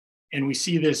 10. And we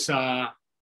see this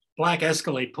black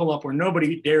Escalade pull up where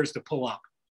nobody dares to pull up.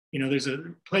 You know, there's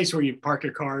a place where you park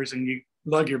your cars and you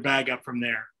lug your bag up from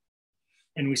there.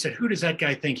 And we said, who does that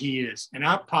guy think he is? And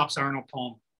out pops Arnold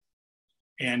Palmer.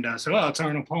 And so, oh, it's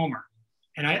Arnold Palmer.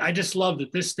 And I just love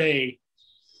that this day,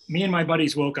 me and my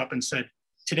buddies woke up and said,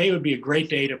 today would be a great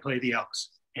day to play the Elks.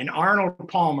 And Arnold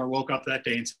Palmer woke up that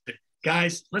day and said,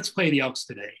 guys, let's play the Elks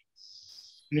today.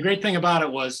 And the great thing about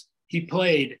it was he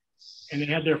played and they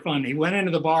had their fun. He went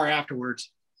into the bar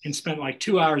afterwards and spent like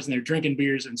 2 hours in there drinking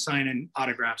beers and signing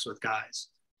autographs with guys.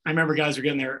 I remember guys were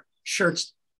getting their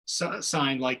shirts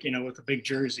signed, like, you know, with a big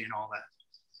jersey and all that.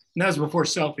 And that was before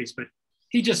selfies, but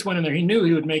he just went in there. He knew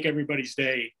he would make everybody's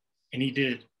day, and he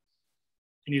did.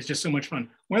 And he was just so much fun.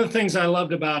 One of the things I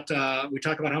loved about, we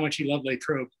talk about how much he loved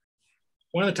Latrobe.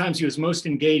 One of the times he was most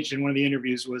engaged in one of the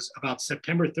interviews was about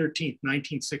September 13th,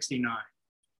 1969.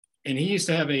 And he used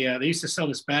to have they used to sell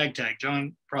this bag tag.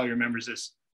 John probably remembers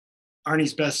this.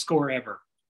 Arnie's best score ever,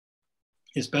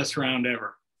 his best round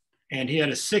ever. And he had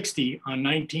a 60 in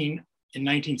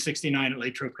 1969 at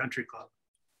Latrobe Country Club.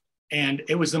 And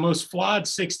it was the most flawed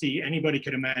 60 anybody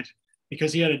could imagine,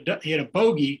 because he had a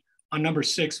bogey on number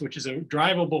 6, which is a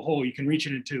drivable hole. You can reach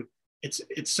it in 2.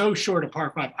 It's so short a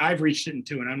par 5. I've reached it in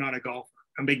 2, and I'm not a golfer.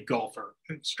 I'm a big golfer,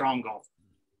 strong golfer.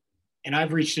 And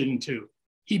I've reached it in 2.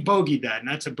 He bogeyed that, and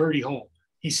that's a birdie hole.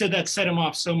 He said that set him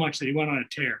off so much that he went on a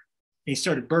tear. And he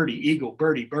started birdie, eagle,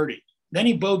 birdie, birdie. Then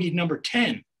he bogeyed number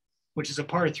 10, which is a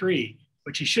par 3,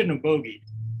 which he shouldn't have bogeyed.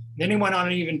 Then he went on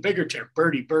an even bigger tear,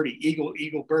 birdie, birdie, eagle,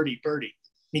 eagle, birdie, birdie.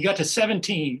 He got to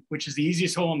 17, which is the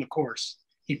easiest hole on the course.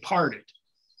 He parred it.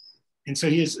 And so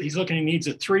he's looking, he needs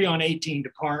a 3 on 18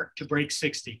 to break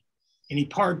 60. And he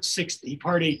parred 60, he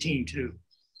parred 18 too.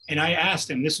 And I asked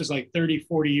him, this was like 30,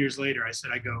 40 years later,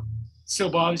 I go, still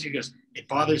bothers you? He goes, it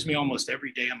bothers me almost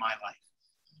every day of my life.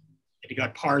 And he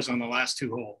got pars on the last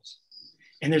 2 holes.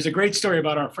 And there's a great story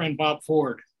about our friend Bob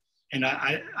Ford. And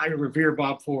I revere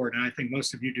Bob Ford, and I think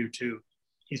most of you do too.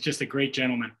 He's just a great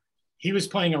gentleman. He was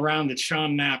playing a round that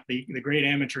Sean Knapp, the great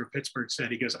amateur of Pittsburgh,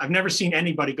 said. He goes, I've never seen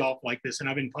anybody golf like this, and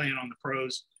I've been playing on the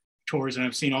pros tours, and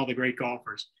I've seen all the great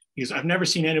golfers. He goes, I've never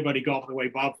seen anybody golf the way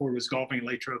Bob Ford was golfing at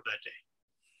Latrobe that day.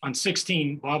 On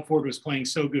 16, Bob Ford was playing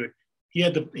so good. He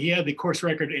had the course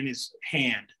record in his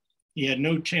hand. He had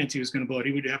no chance he was going to blow it.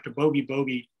 He would have to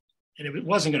bogey, and it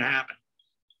wasn't going to happen.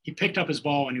 He picked up his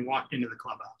ball and he walked into the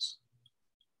clubhouse.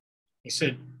 We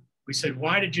said,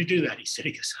 why did you do that? He said,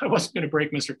 I wasn't going to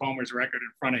break Mr. Palmer's record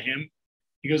in front of him.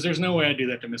 He goes, there's no way I'd do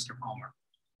that to Mr. Palmer.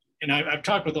 And I've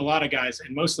talked with a lot of guys,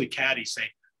 and mostly caddies, say,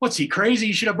 what's he, crazy?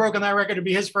 He should have broken that record to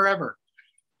be his forever.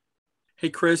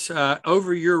 Hey, Chris,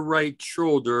 over your right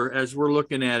shoulder, as we're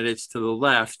looking at it, it's to the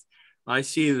left. I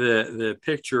see the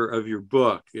picture of your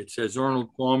book. It says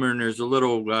Arnold Palmer, and there's a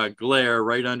little glare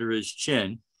right under his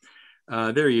chin.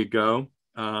 There you go.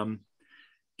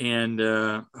 And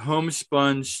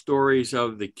Homespun Stories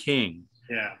of the King.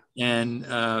 Yeah. And,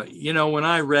 you know, when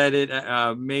I read it,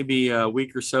 maybe a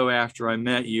week or so after I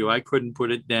met you, I couldn't put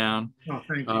it down. Oh,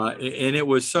 thank you. And it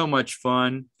was so much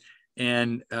fun.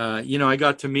 And, you know, I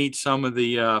got to meet some of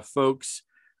the folks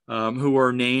who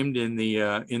are named in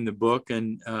the book,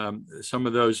 and some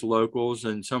of those locals,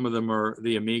 and some of them are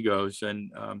the amigos,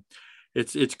 and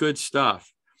it's good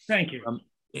stuff. Thank you.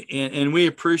 And we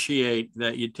appreciate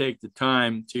that you take the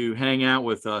time to hang out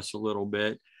with us a little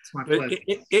bit. It's my pleasure.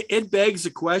 It begs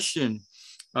a question,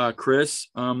 Chris.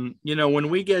 You know, when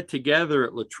we get together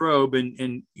at Latrobe,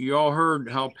 and you all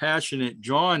heard how passionate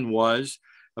John was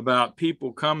about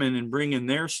people coming and bringing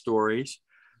their stories,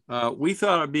 we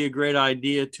thought it'd be a great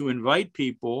idea to invite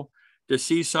people to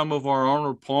see some of our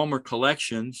Arnold Palmer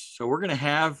collections. So we're going to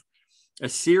have a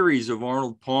series of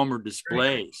Arnold Palmer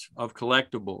displays of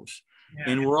collectibles.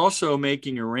 Yeah. And we're also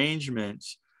making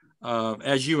arrangements,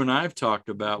 as you and I have talked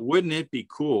about. Wouldn't it be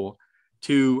cool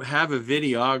to have a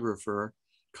videographer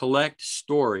collect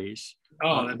stories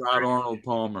about Arnold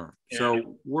Palmer? Yeah.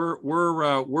 So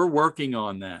we're working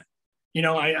on that. You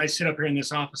know, I sit up here in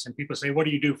this office, and people say, "What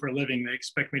do you do for a living?" They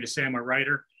expect me to say I'm a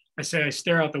writer. I say I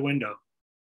stare out the window.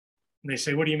 And they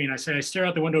say, "What do you mean?" I say I stare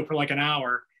out the window for like an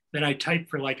hour, then I type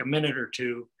for like a minute or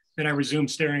two, then I resume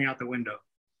staring out the window.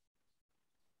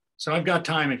 So I've got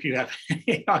time if you have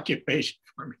any occupation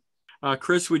for me.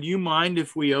 Chris, would you mind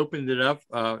if we opened it up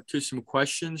to some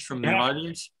questions from the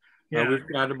audience? Yeah. We've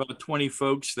got about 20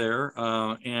 folks there,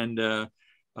 and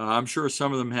I'm sure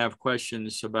some of them have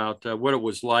questions about what it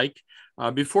was like.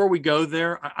 Before we go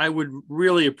there, I would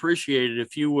really appreciate it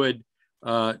if you would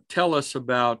tell us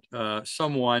about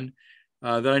someone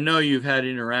that I know you've had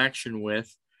interaction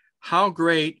with. How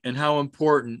great and how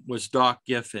important was Doc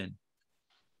Giffen?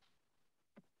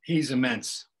 He's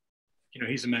immense. You know,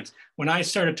 he's immense. When I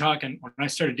started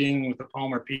dealing with the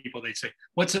Palmer people, they'd say,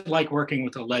 what's it like working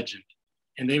with a legend?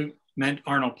 And they meant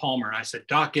Arnold Palmer. I said,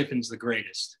 Doc Giffen's the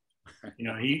greatest. You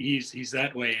know, he's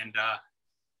that way. And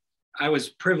I was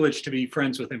privileged to be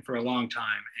friends with him for a long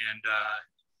time. And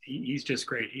he's just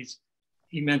great.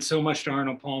 He meant so much to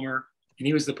Arnold Palmer. and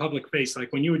he was the public face.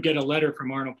 Like when you would get a letter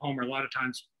from Arnold Palmer, a lot of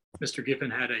times Mr. Giffen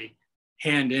had a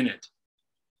hand in it.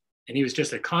 And he was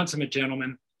just a consummate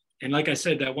gentleman. And like I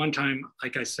said, that one time,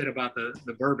 like I said about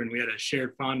the bourbon, we had a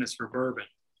shared fondness for bourbon.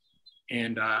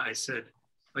 And I said,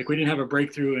 like, we didn't have a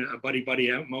breakthrough, a buddy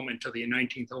moment until the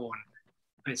 19th hole.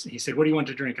 And he said, what do you want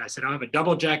to drink? I said, I'll have a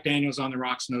double Jack Daniels on the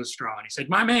rocks, no straw. And he said,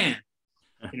 my man.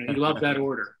 You know, he loved that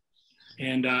order.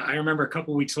 And I remember a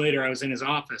couple of weeks later, I was in his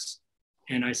office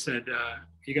and I said,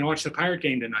 you going to watch the Pirate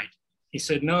game tonight? He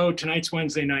said, no, tonight's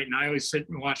Wednesday night. And I always sit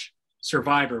and watch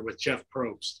Survivor with Jeff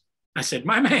Probst. I said,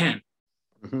 my man.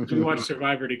 We watched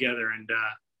Survivor together, and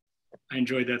I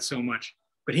enjoyed that so much.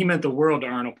 But he meant the world to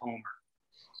Arnold Palmer.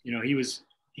 You know,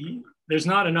 there's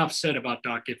not enough said about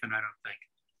Doc Giffen, I don't think.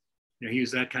 You know, he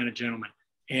was that kind of gentleman.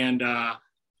 And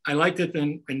I liked it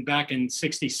then, and back in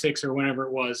 66 or whenever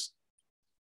it was,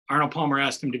 Arnold Palmer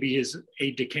asked him to be his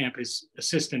aide de camp, his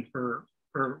assistant for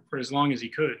as long as he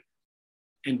could.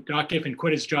 And Doc Giffen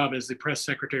quit his job as the press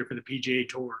secretary for the PGA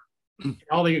Tour.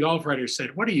 All the golf writers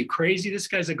said, what are you, crazy? This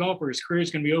guy's a golfer. His career is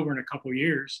going to be over in a couple of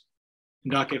years.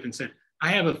 And Doc Giffen said, I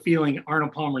have a feeling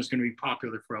Arnold Palmer is going to be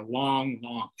popular for a long,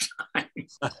 long time.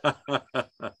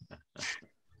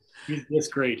 He's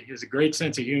just great. He has a great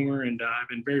sense of humor, and I've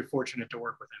been very fortunate to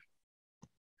work with him.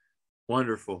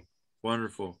 Wonderful.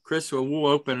 Wonderful. Chris, well, we'll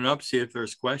open it up, see if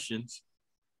there's questions.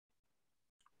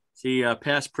 See,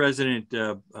 past President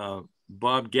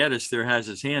Bob Geddes there has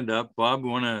his hand up. Bob, you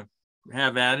want to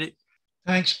have at it?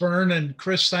 Thanks, Vern. And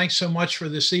Chris, thanks so much for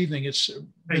this evening. It's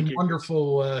been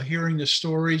wonderful hearing the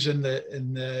stories and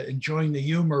enjoying the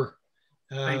humor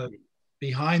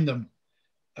behind them.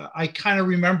 I kind of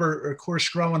remember, of course,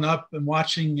 growing up and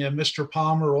watching Mr.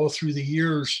 Palmer all through the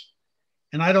years.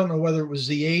 And I don't know whether it was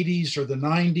the 80s or the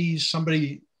 90s.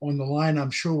 Somebody on the line, I'm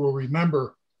sure, will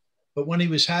remember. But when he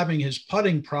was having his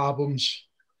putting problems,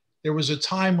 there was a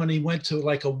time when he went to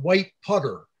like a white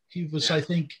putter. He was, I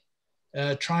think,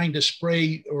 trying to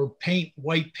spray or paint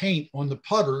white paint on the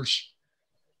putters.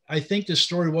 I think the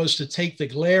story was to take the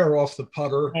glare off the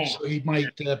putter so he might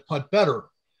putt better.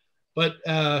 But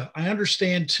I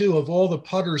understand too, of all the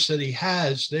putters that he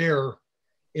has there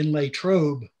in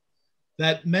Latrobe,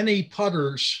 that many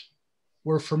putters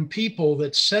were from people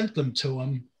that sent them to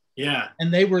him. Yeah.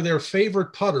 And they were their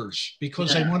favorite putters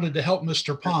because they wanted to help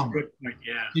Mr. Palmer.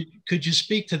 Yeah. Could you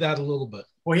speak to that a little bit?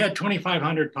 Well, he had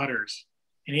 2,500 putters.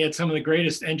 And he had some of the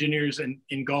greatest engineers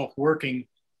in golf working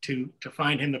to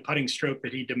find him the putting stroke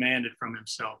that he demanded from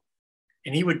himself.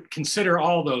 And he would consider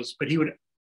all those, but he would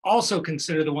also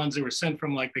consider the ones that were sent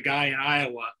from, like the guy in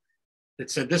Iowa that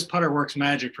said, this putter works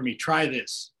magic for me, try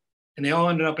this. And they all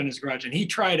ended up in his garage. And he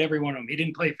tried every one of them. He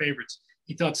didn't play favorites.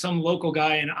 He thought some local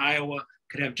guy in Iowa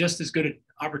could have just as good an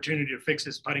opportunity to fix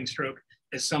his putting stroke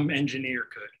as some engineer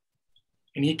could.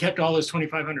 And he kept all those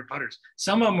 2,500 putters.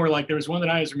 Some of them were like, there was one that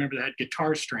I always remember that had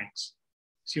guitar strings.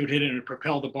 So he would hit it and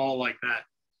propel the ball like that.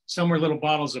 Some were little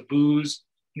bottles of booze.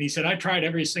 And he said, I tried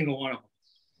every single one of them.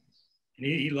 And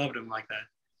he loved them like that.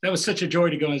 That was such a joy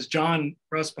to go, as John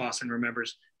Rusbosson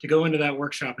remembers, to go into that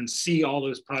workshop and see all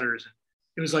those putters.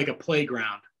 It was like a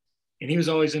playground. And he was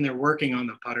always in there working on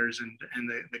the putters and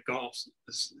the golfs,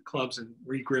 the clubs, and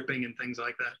regripping and things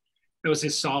like that. It was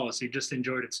his solace. He just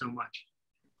enjoyed it so much.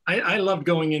 I loved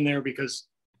going in there because,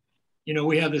 you know,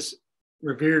 we have this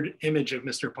revered image of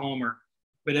Mr. Palmer,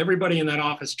 but everybody in that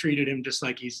office treated him just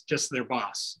like he's just their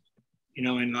boss, you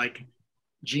know, and like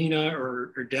Gina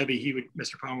or Debbie,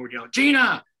 Mr. Palmer would yell,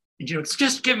 Gina, and Gina would,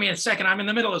 just give me a second. I'm in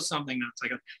the middle of something now. It's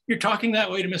like, you're talking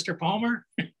that way to Mr. Palmer?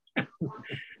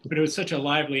 But it was such a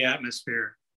lively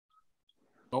atmosphere.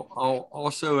 I'll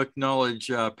also acknowledge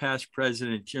past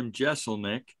President Jim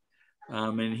Jesselnick.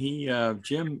 And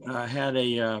Jim had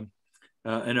an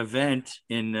event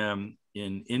in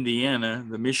Indiana,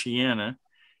 the Michiana,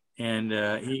 and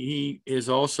he is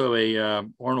also a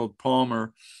Arnold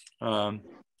Palmer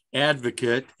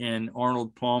advocate and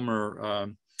Arnold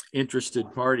Palmer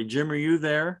interested party. Jim, are you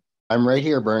there? I'm right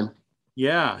here, Bern.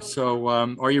 Yeah. So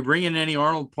are you bringing any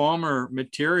Arnold Palmer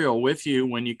material with you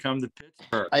when you come to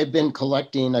Pittsburgh? I've been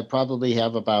collecting. I probably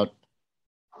have about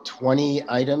 20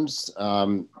 items.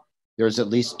 There's at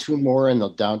least 2 more in the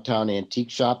downtown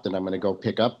antique shop that I'm going to go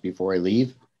pick up before I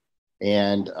leave.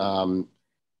 And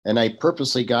I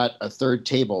purposely got a 3rd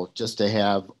table just to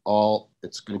have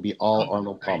it's going to be all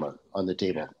Arnold Palmer on the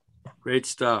table. Great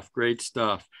stuff. Great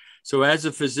stuff. So as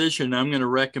a physician, I'm going to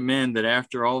recommend that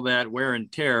after all that wear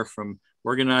and tear from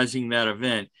organizing that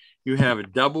event, you have a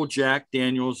double Jack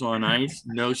Daniels on ice,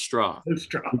 no straw. No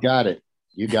straw.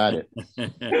 You got it.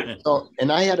 So,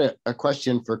 and I had a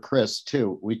question for Chris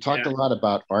too. We talked a lot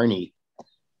about Arnie.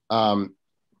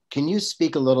 Can you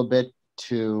speak a little bit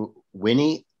to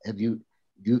Winnie. Have you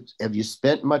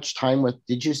spent much time with?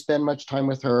 Did you spend much time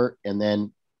with her? And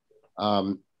then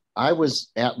I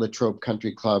was at Latrobe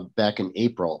Country Club back in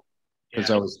April because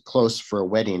I was close for a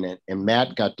wedding, and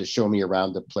Matt got to show me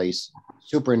around the place.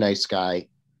 Super nice guy,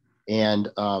 and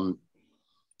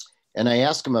I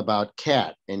asked him about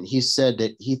Kat, and he said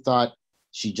that he thought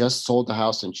she just sold the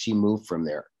house and she moved from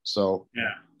there. So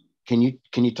can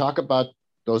you talk about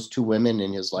those two women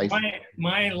in his life?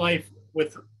 My life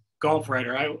with Golf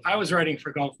Writer, I was writing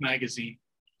for Golf Magazine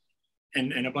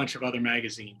and a bunch of other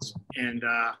magazines. And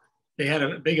they had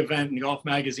a big event and Golf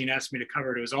Magazine asked me to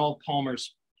cover it. It was all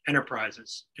Palmer's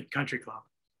enterprises at Country Club.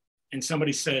 And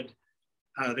somebody said,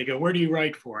 they go, where do you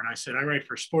write for? And I said, I write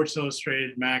for Sports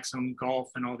Illustrated, Maxim,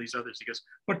 Golf, and all these others. He goes,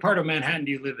 what part of Manhattan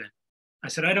do you live in? I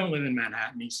said, I don't live in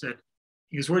Manhattan.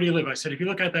 He goes, where do you live? I said, if you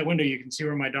look out that window, you can see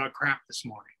where my dog crapped this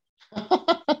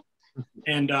morning.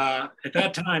 And at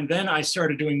that time, then I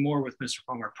started doing more with Mr.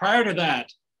 Palmer. Prior to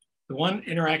that, the one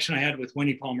interaction I had with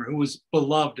Winnie Palmer, who was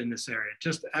beloved in this area,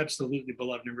 just absolutely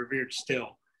beloved and revered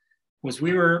still, was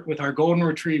we were with our golden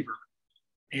retriever,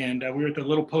 and we were at the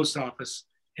little post office,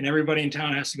 and everybody in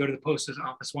town has to go to the post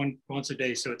office once a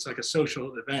day, so it's like a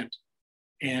social event.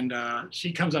 And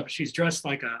she comes up, she's dressed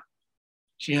like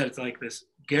she had like this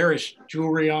garish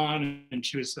jewelry on, and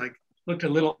she was like, looked a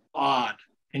little odd.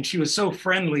 And she was so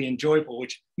friendly and joyful,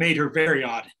 which made her very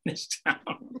odd in this town,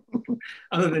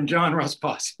 other than John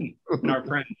Rusbosson and our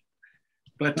friend.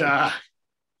 But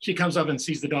she comes up and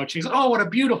sees the dog. She goes, oh, what a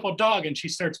beautiful dog. And she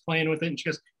starts playing with it. And she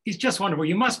goes, he's just wonderful.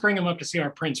 You must bring him up to see our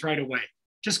prince right away.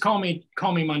 Just call me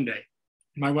Monday.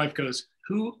 And my wife goes,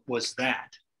 who was that?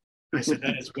 I said,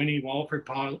 that is Winnie Walford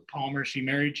Palmer. She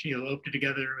eloped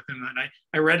together with him that night.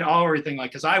 I read everything,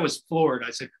 because I was floored.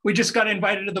 I said, we just got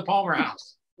invited to the Palmer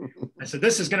house. I said,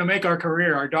 this is going to make our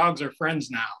career. Our dogs are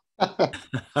friends now.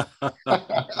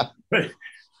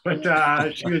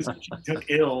 but she took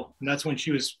ill, and that's when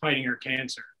she was fighting her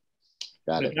cancer.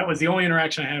 That was the only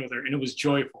interaction I had with her, and it was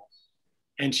joyful.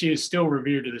 And she is still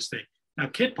revered to this day. Now,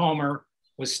 Kit Palmer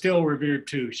was still revered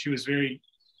too. She was the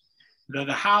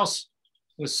house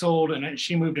was sold, and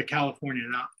she moved to California.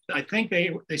 Now, I think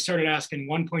they started asking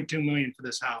 $1.2 million for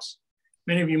this house.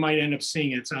 Many of you might end up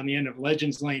seeing it. It's on the end of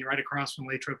Legends Lane, right across from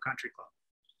Latrobe Country Club.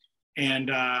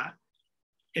 And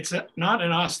it's not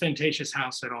an ostentatious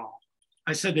house at all.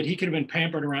 I said that he could have been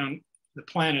pampered around the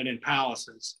planet in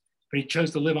palaces, but he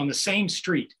chose to live on the same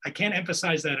street. I can't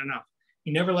emphasize that enough.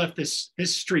 He never left this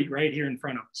street right here in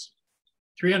front of us,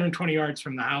 320 yards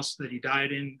from the house that he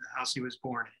died in, the house he was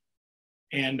born in.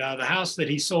 And the house that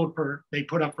he sold they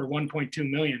put up for $1.2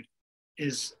 million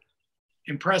is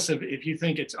impressive if you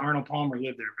think it's Arnold Palmer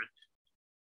lived there. But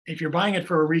if you're buying it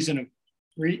for a reason of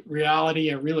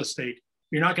reality or real estate,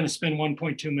 you're not going to spend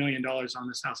 $1.2 million on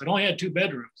this house. It only had 2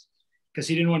 bedrooms because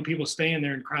he didn't want people staying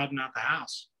there and crowding out the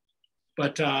house.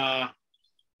 But I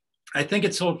think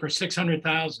it sold for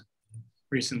 $600,000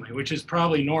 recently, which is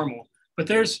probably normal. But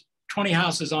there's 20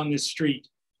 houses on this street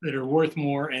that are worth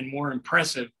more and more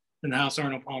impressive than the house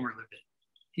Arnold Palmer lived in.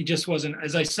 He just wasn't,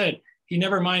 as I said, he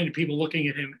never minded people looking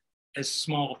at him as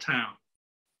small town.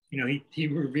 He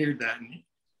revered that. And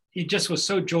he just was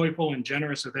so joyful and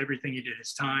generous with everything he did,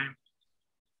 his time.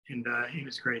 And he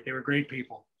was great. They were great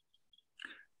people.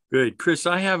 Good. Chris,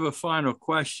 I have a final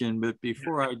question, but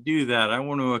before I do that, I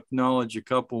want to acknowledge a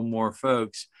couple more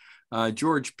folks.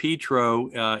 George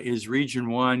Petro is Region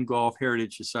 1 Golf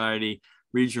Heritage Society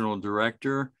Regional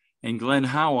Director, and Glenn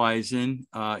Howeisen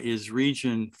is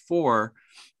Region 4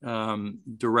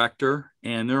 Director,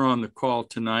 and they're on the call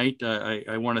tonight.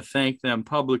 I want to thank them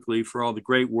publicly for all the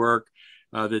great work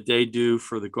that they do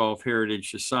for the Golf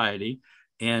Heritage Society,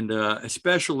 and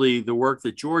especially the work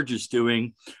that George is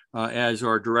doing as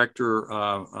our Director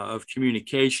of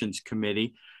Communications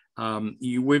Committee.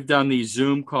 We've done these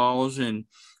Zoom calls, and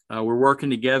we're working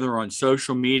together on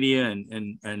social media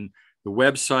and the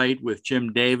website with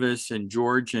Jim Davis and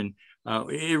George, and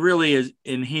it really is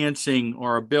enhancing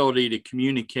our ability to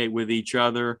communicate with each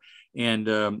other and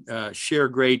share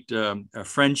great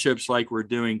friendships like we're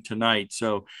doing tonight.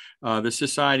 So the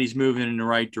society's moving in the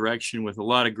right direction with a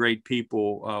lot of great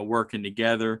people working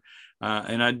together.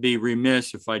 And I'd be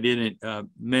remiss if I didn't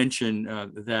mention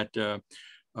that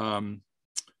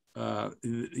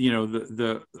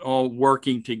all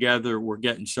working together, we're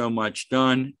getting so much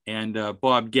done. And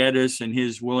Bob Geddes and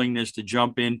his willingness to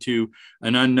jump into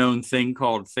an unknown thing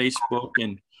called Facebook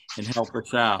and help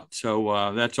us out.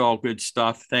 So that's all good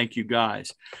stuff. Thank you,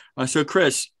 guys. So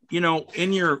Chris,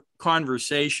 in your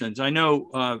conversations, I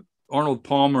know Arnold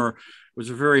Palmer was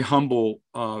a very humble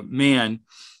man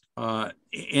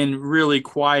and really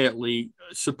quietly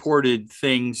supported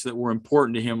things that were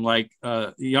important to him, like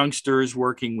youngsters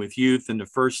working with youth in the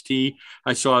first tee.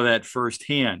 I saw that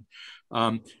firsthand.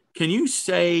 Can you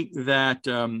say that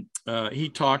he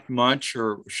talked much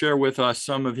or share with us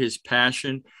some of his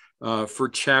passion for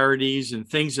charities and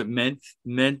things that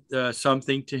meant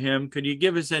something to him? Could you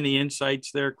give us any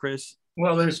insights there, Chris?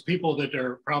 Well, there's people that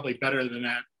are probably better than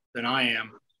that than I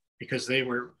am because they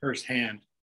were firsthand.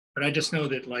 But I just know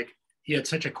that like he had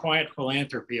such a quiet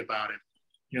philanthropy about it,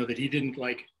 you know, that he didn't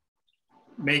like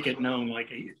make it known. Like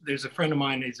there's a friend of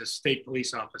mine, he's a state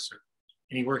police officer,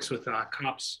 and he works with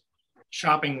cops,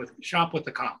 shop with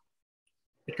the cop.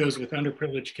 It goes with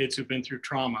underprivileged kids who've been through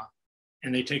trauma,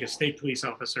 and they take a state police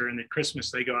officer, and at Christmas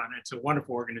they go out, and it's a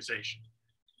wonderful organization.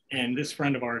 And this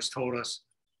friend of ours told us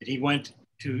that he went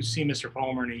to see Mr.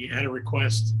 Palmer, and he had a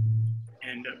request,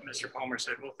 and Mr. Palmer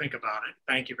said, well, think about it.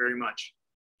 Thank you very much.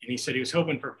 And he said he was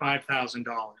hoping for $5,000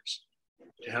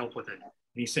 to help with it. And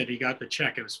he said he got the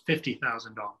check. It was $50,000.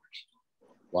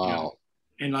 Wow. You know?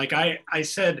 And like I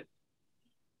said,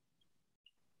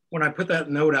 when I put that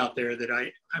note out there that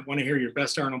I want to hear your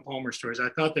best Arnold Palmer stories, I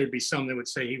thought there'd be some that would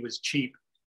say he was cheap.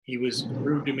 He was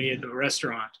rude to me at the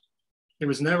restaurant. There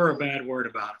was never a bad word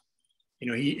about him. You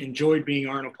know, he enjoyed being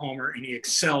Arnold Palmer and he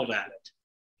excelled at it.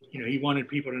 You know, he wanted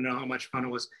people to know how much fun it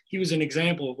was. He was an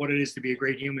example of what it is to be a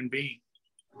great human being,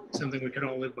 something we could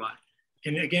all live by.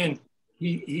 And again,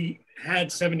 he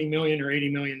had 70 million or 80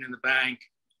 million in the bank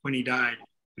when he died,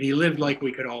 but he lived like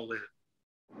we could all live.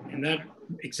 And that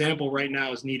example right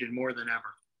now is needed more than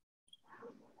ever.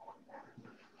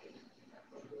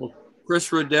 Well, Chris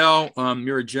Rodell,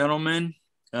 you're a gentleman.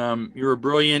 You're a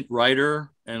brilliant writer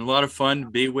and a lot of fun to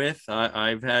be with.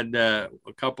 I've had a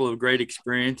couple of great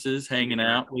experiences hanging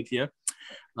out with you.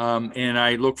 And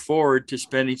I look forward to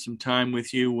spending some time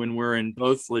with you when we're in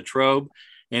both Latrobe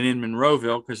and in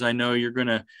Monroeville, because I know you're going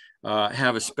to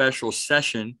have a special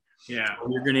session. Yeah.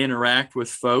 You're going to interact with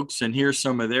folks and hear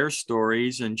some of their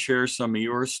stories and share some of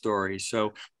your stories.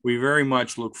 So we very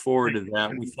much look forward to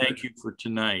that. We thank you for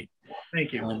tonight.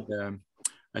 Thank you. And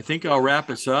I think I'll wrap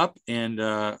us up. And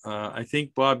I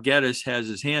think Bob Geddes has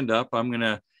his hand up. I'm going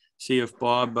to see if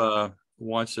Bob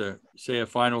wants to say a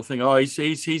final thing. Oh,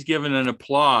 he's giving an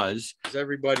applause. Does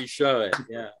everybody show it?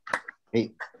 Yeah.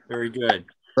 Hey. Very good.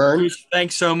 Vern,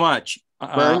 thanks so much.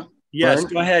 Vern, yes,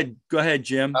 Vern, go ahead,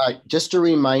 Jim. Just a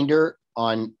reminder,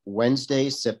 on Wednesday,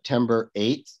 September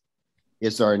 8th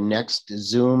is our next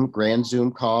Grand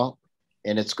Zoom call,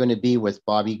 and it's going to be with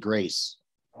Bobby Grace.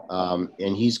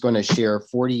 And he's going to share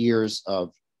 40 years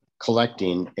of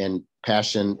collecting and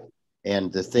passion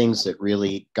and the things that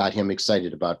really got him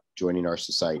excited about joining our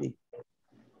society.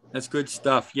 That's good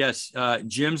stuff. Yes,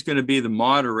 Jim's going to be the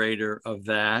moderator of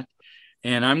that.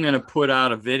 And I'm going to put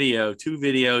out a video, 2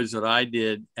 videos that I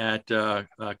did at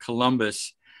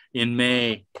Columbus in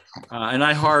May. And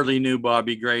I hardly knew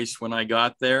Bobby Grace when I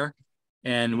got there.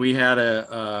 And we had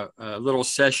a little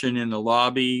session in the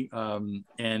lobby,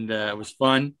 and it was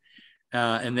fun.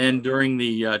 And then during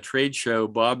the trade show,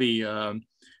 Bobby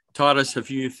taught us a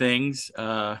few things,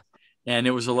 and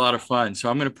it was a lot of fun. So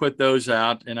I'm going to put those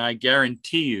out, and I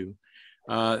guarantee you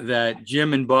that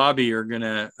Jim and Bobby are going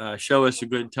to show us a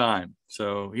good time.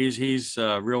 So he's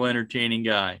a real entertaining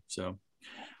guy. So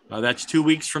that's 2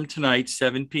 weeks from tonight,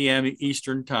 7 p.m.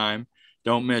 Eastern time.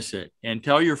 Don't miss it. And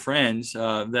tell your friends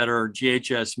that are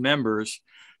GHS members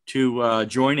to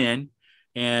join in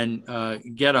and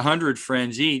get 100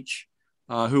 friends each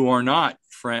who are not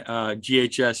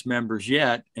GHS members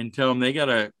yet, and tell them they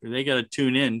gotta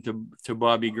tune in to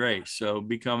Bobby Grace. So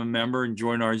become a member and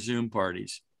join our Zoom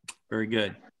parties. Very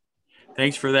good.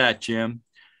 Thanks for that, Jim.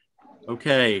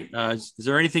 Okay. Is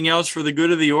there anything else for the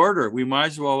good of the order? We might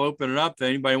as well open it up if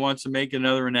anybody wants to make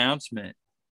another announcement.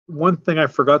 One thing I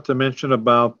forgot to mention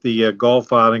about the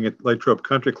golf outing at Latrobe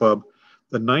Country Club,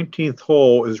 the 19th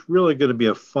hole is really going to be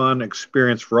a fun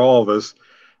experience for all of us.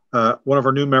 One of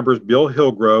our new members, Bill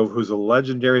Hillgrove, who's a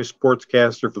legendary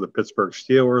sportscaster for the Pittsburgh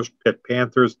Steelers, Pitt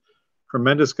Panthers,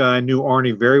 tremendous guy, knew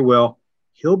Arnie very well.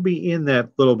 He'll be in that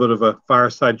little bit of a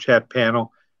fireside chat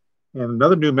panel. And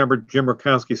another new member, Jim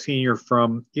Rakowski Sr.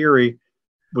 from Erie,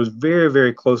 was very,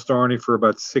 very close to Arnie for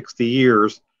about 60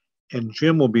 years. And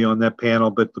Jim will be on that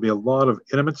panel, but there'll be a lot of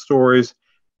intimate stories.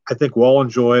 I think we'll all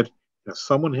enjoy it. If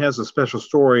someone has a special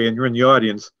story and you're in the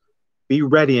audience, be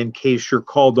ready in case you're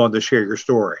called on to share your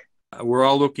story. We're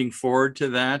all looking forward to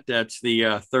that. That's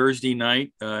the Thursday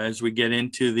night as we get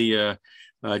into the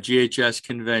GHS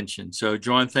convention. So,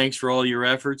 John, thanks for all your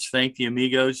efforts. Thank the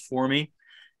amigos for me.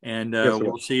 And Yes,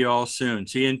 we'll see you all soon.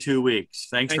 See you in 2 weeks.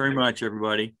 Thanks very much,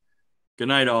 everybody. Good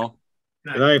night, all.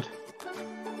 Good night.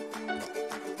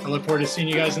 I look forward to seeing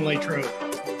you guys in Latrobe.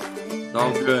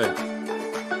 All good.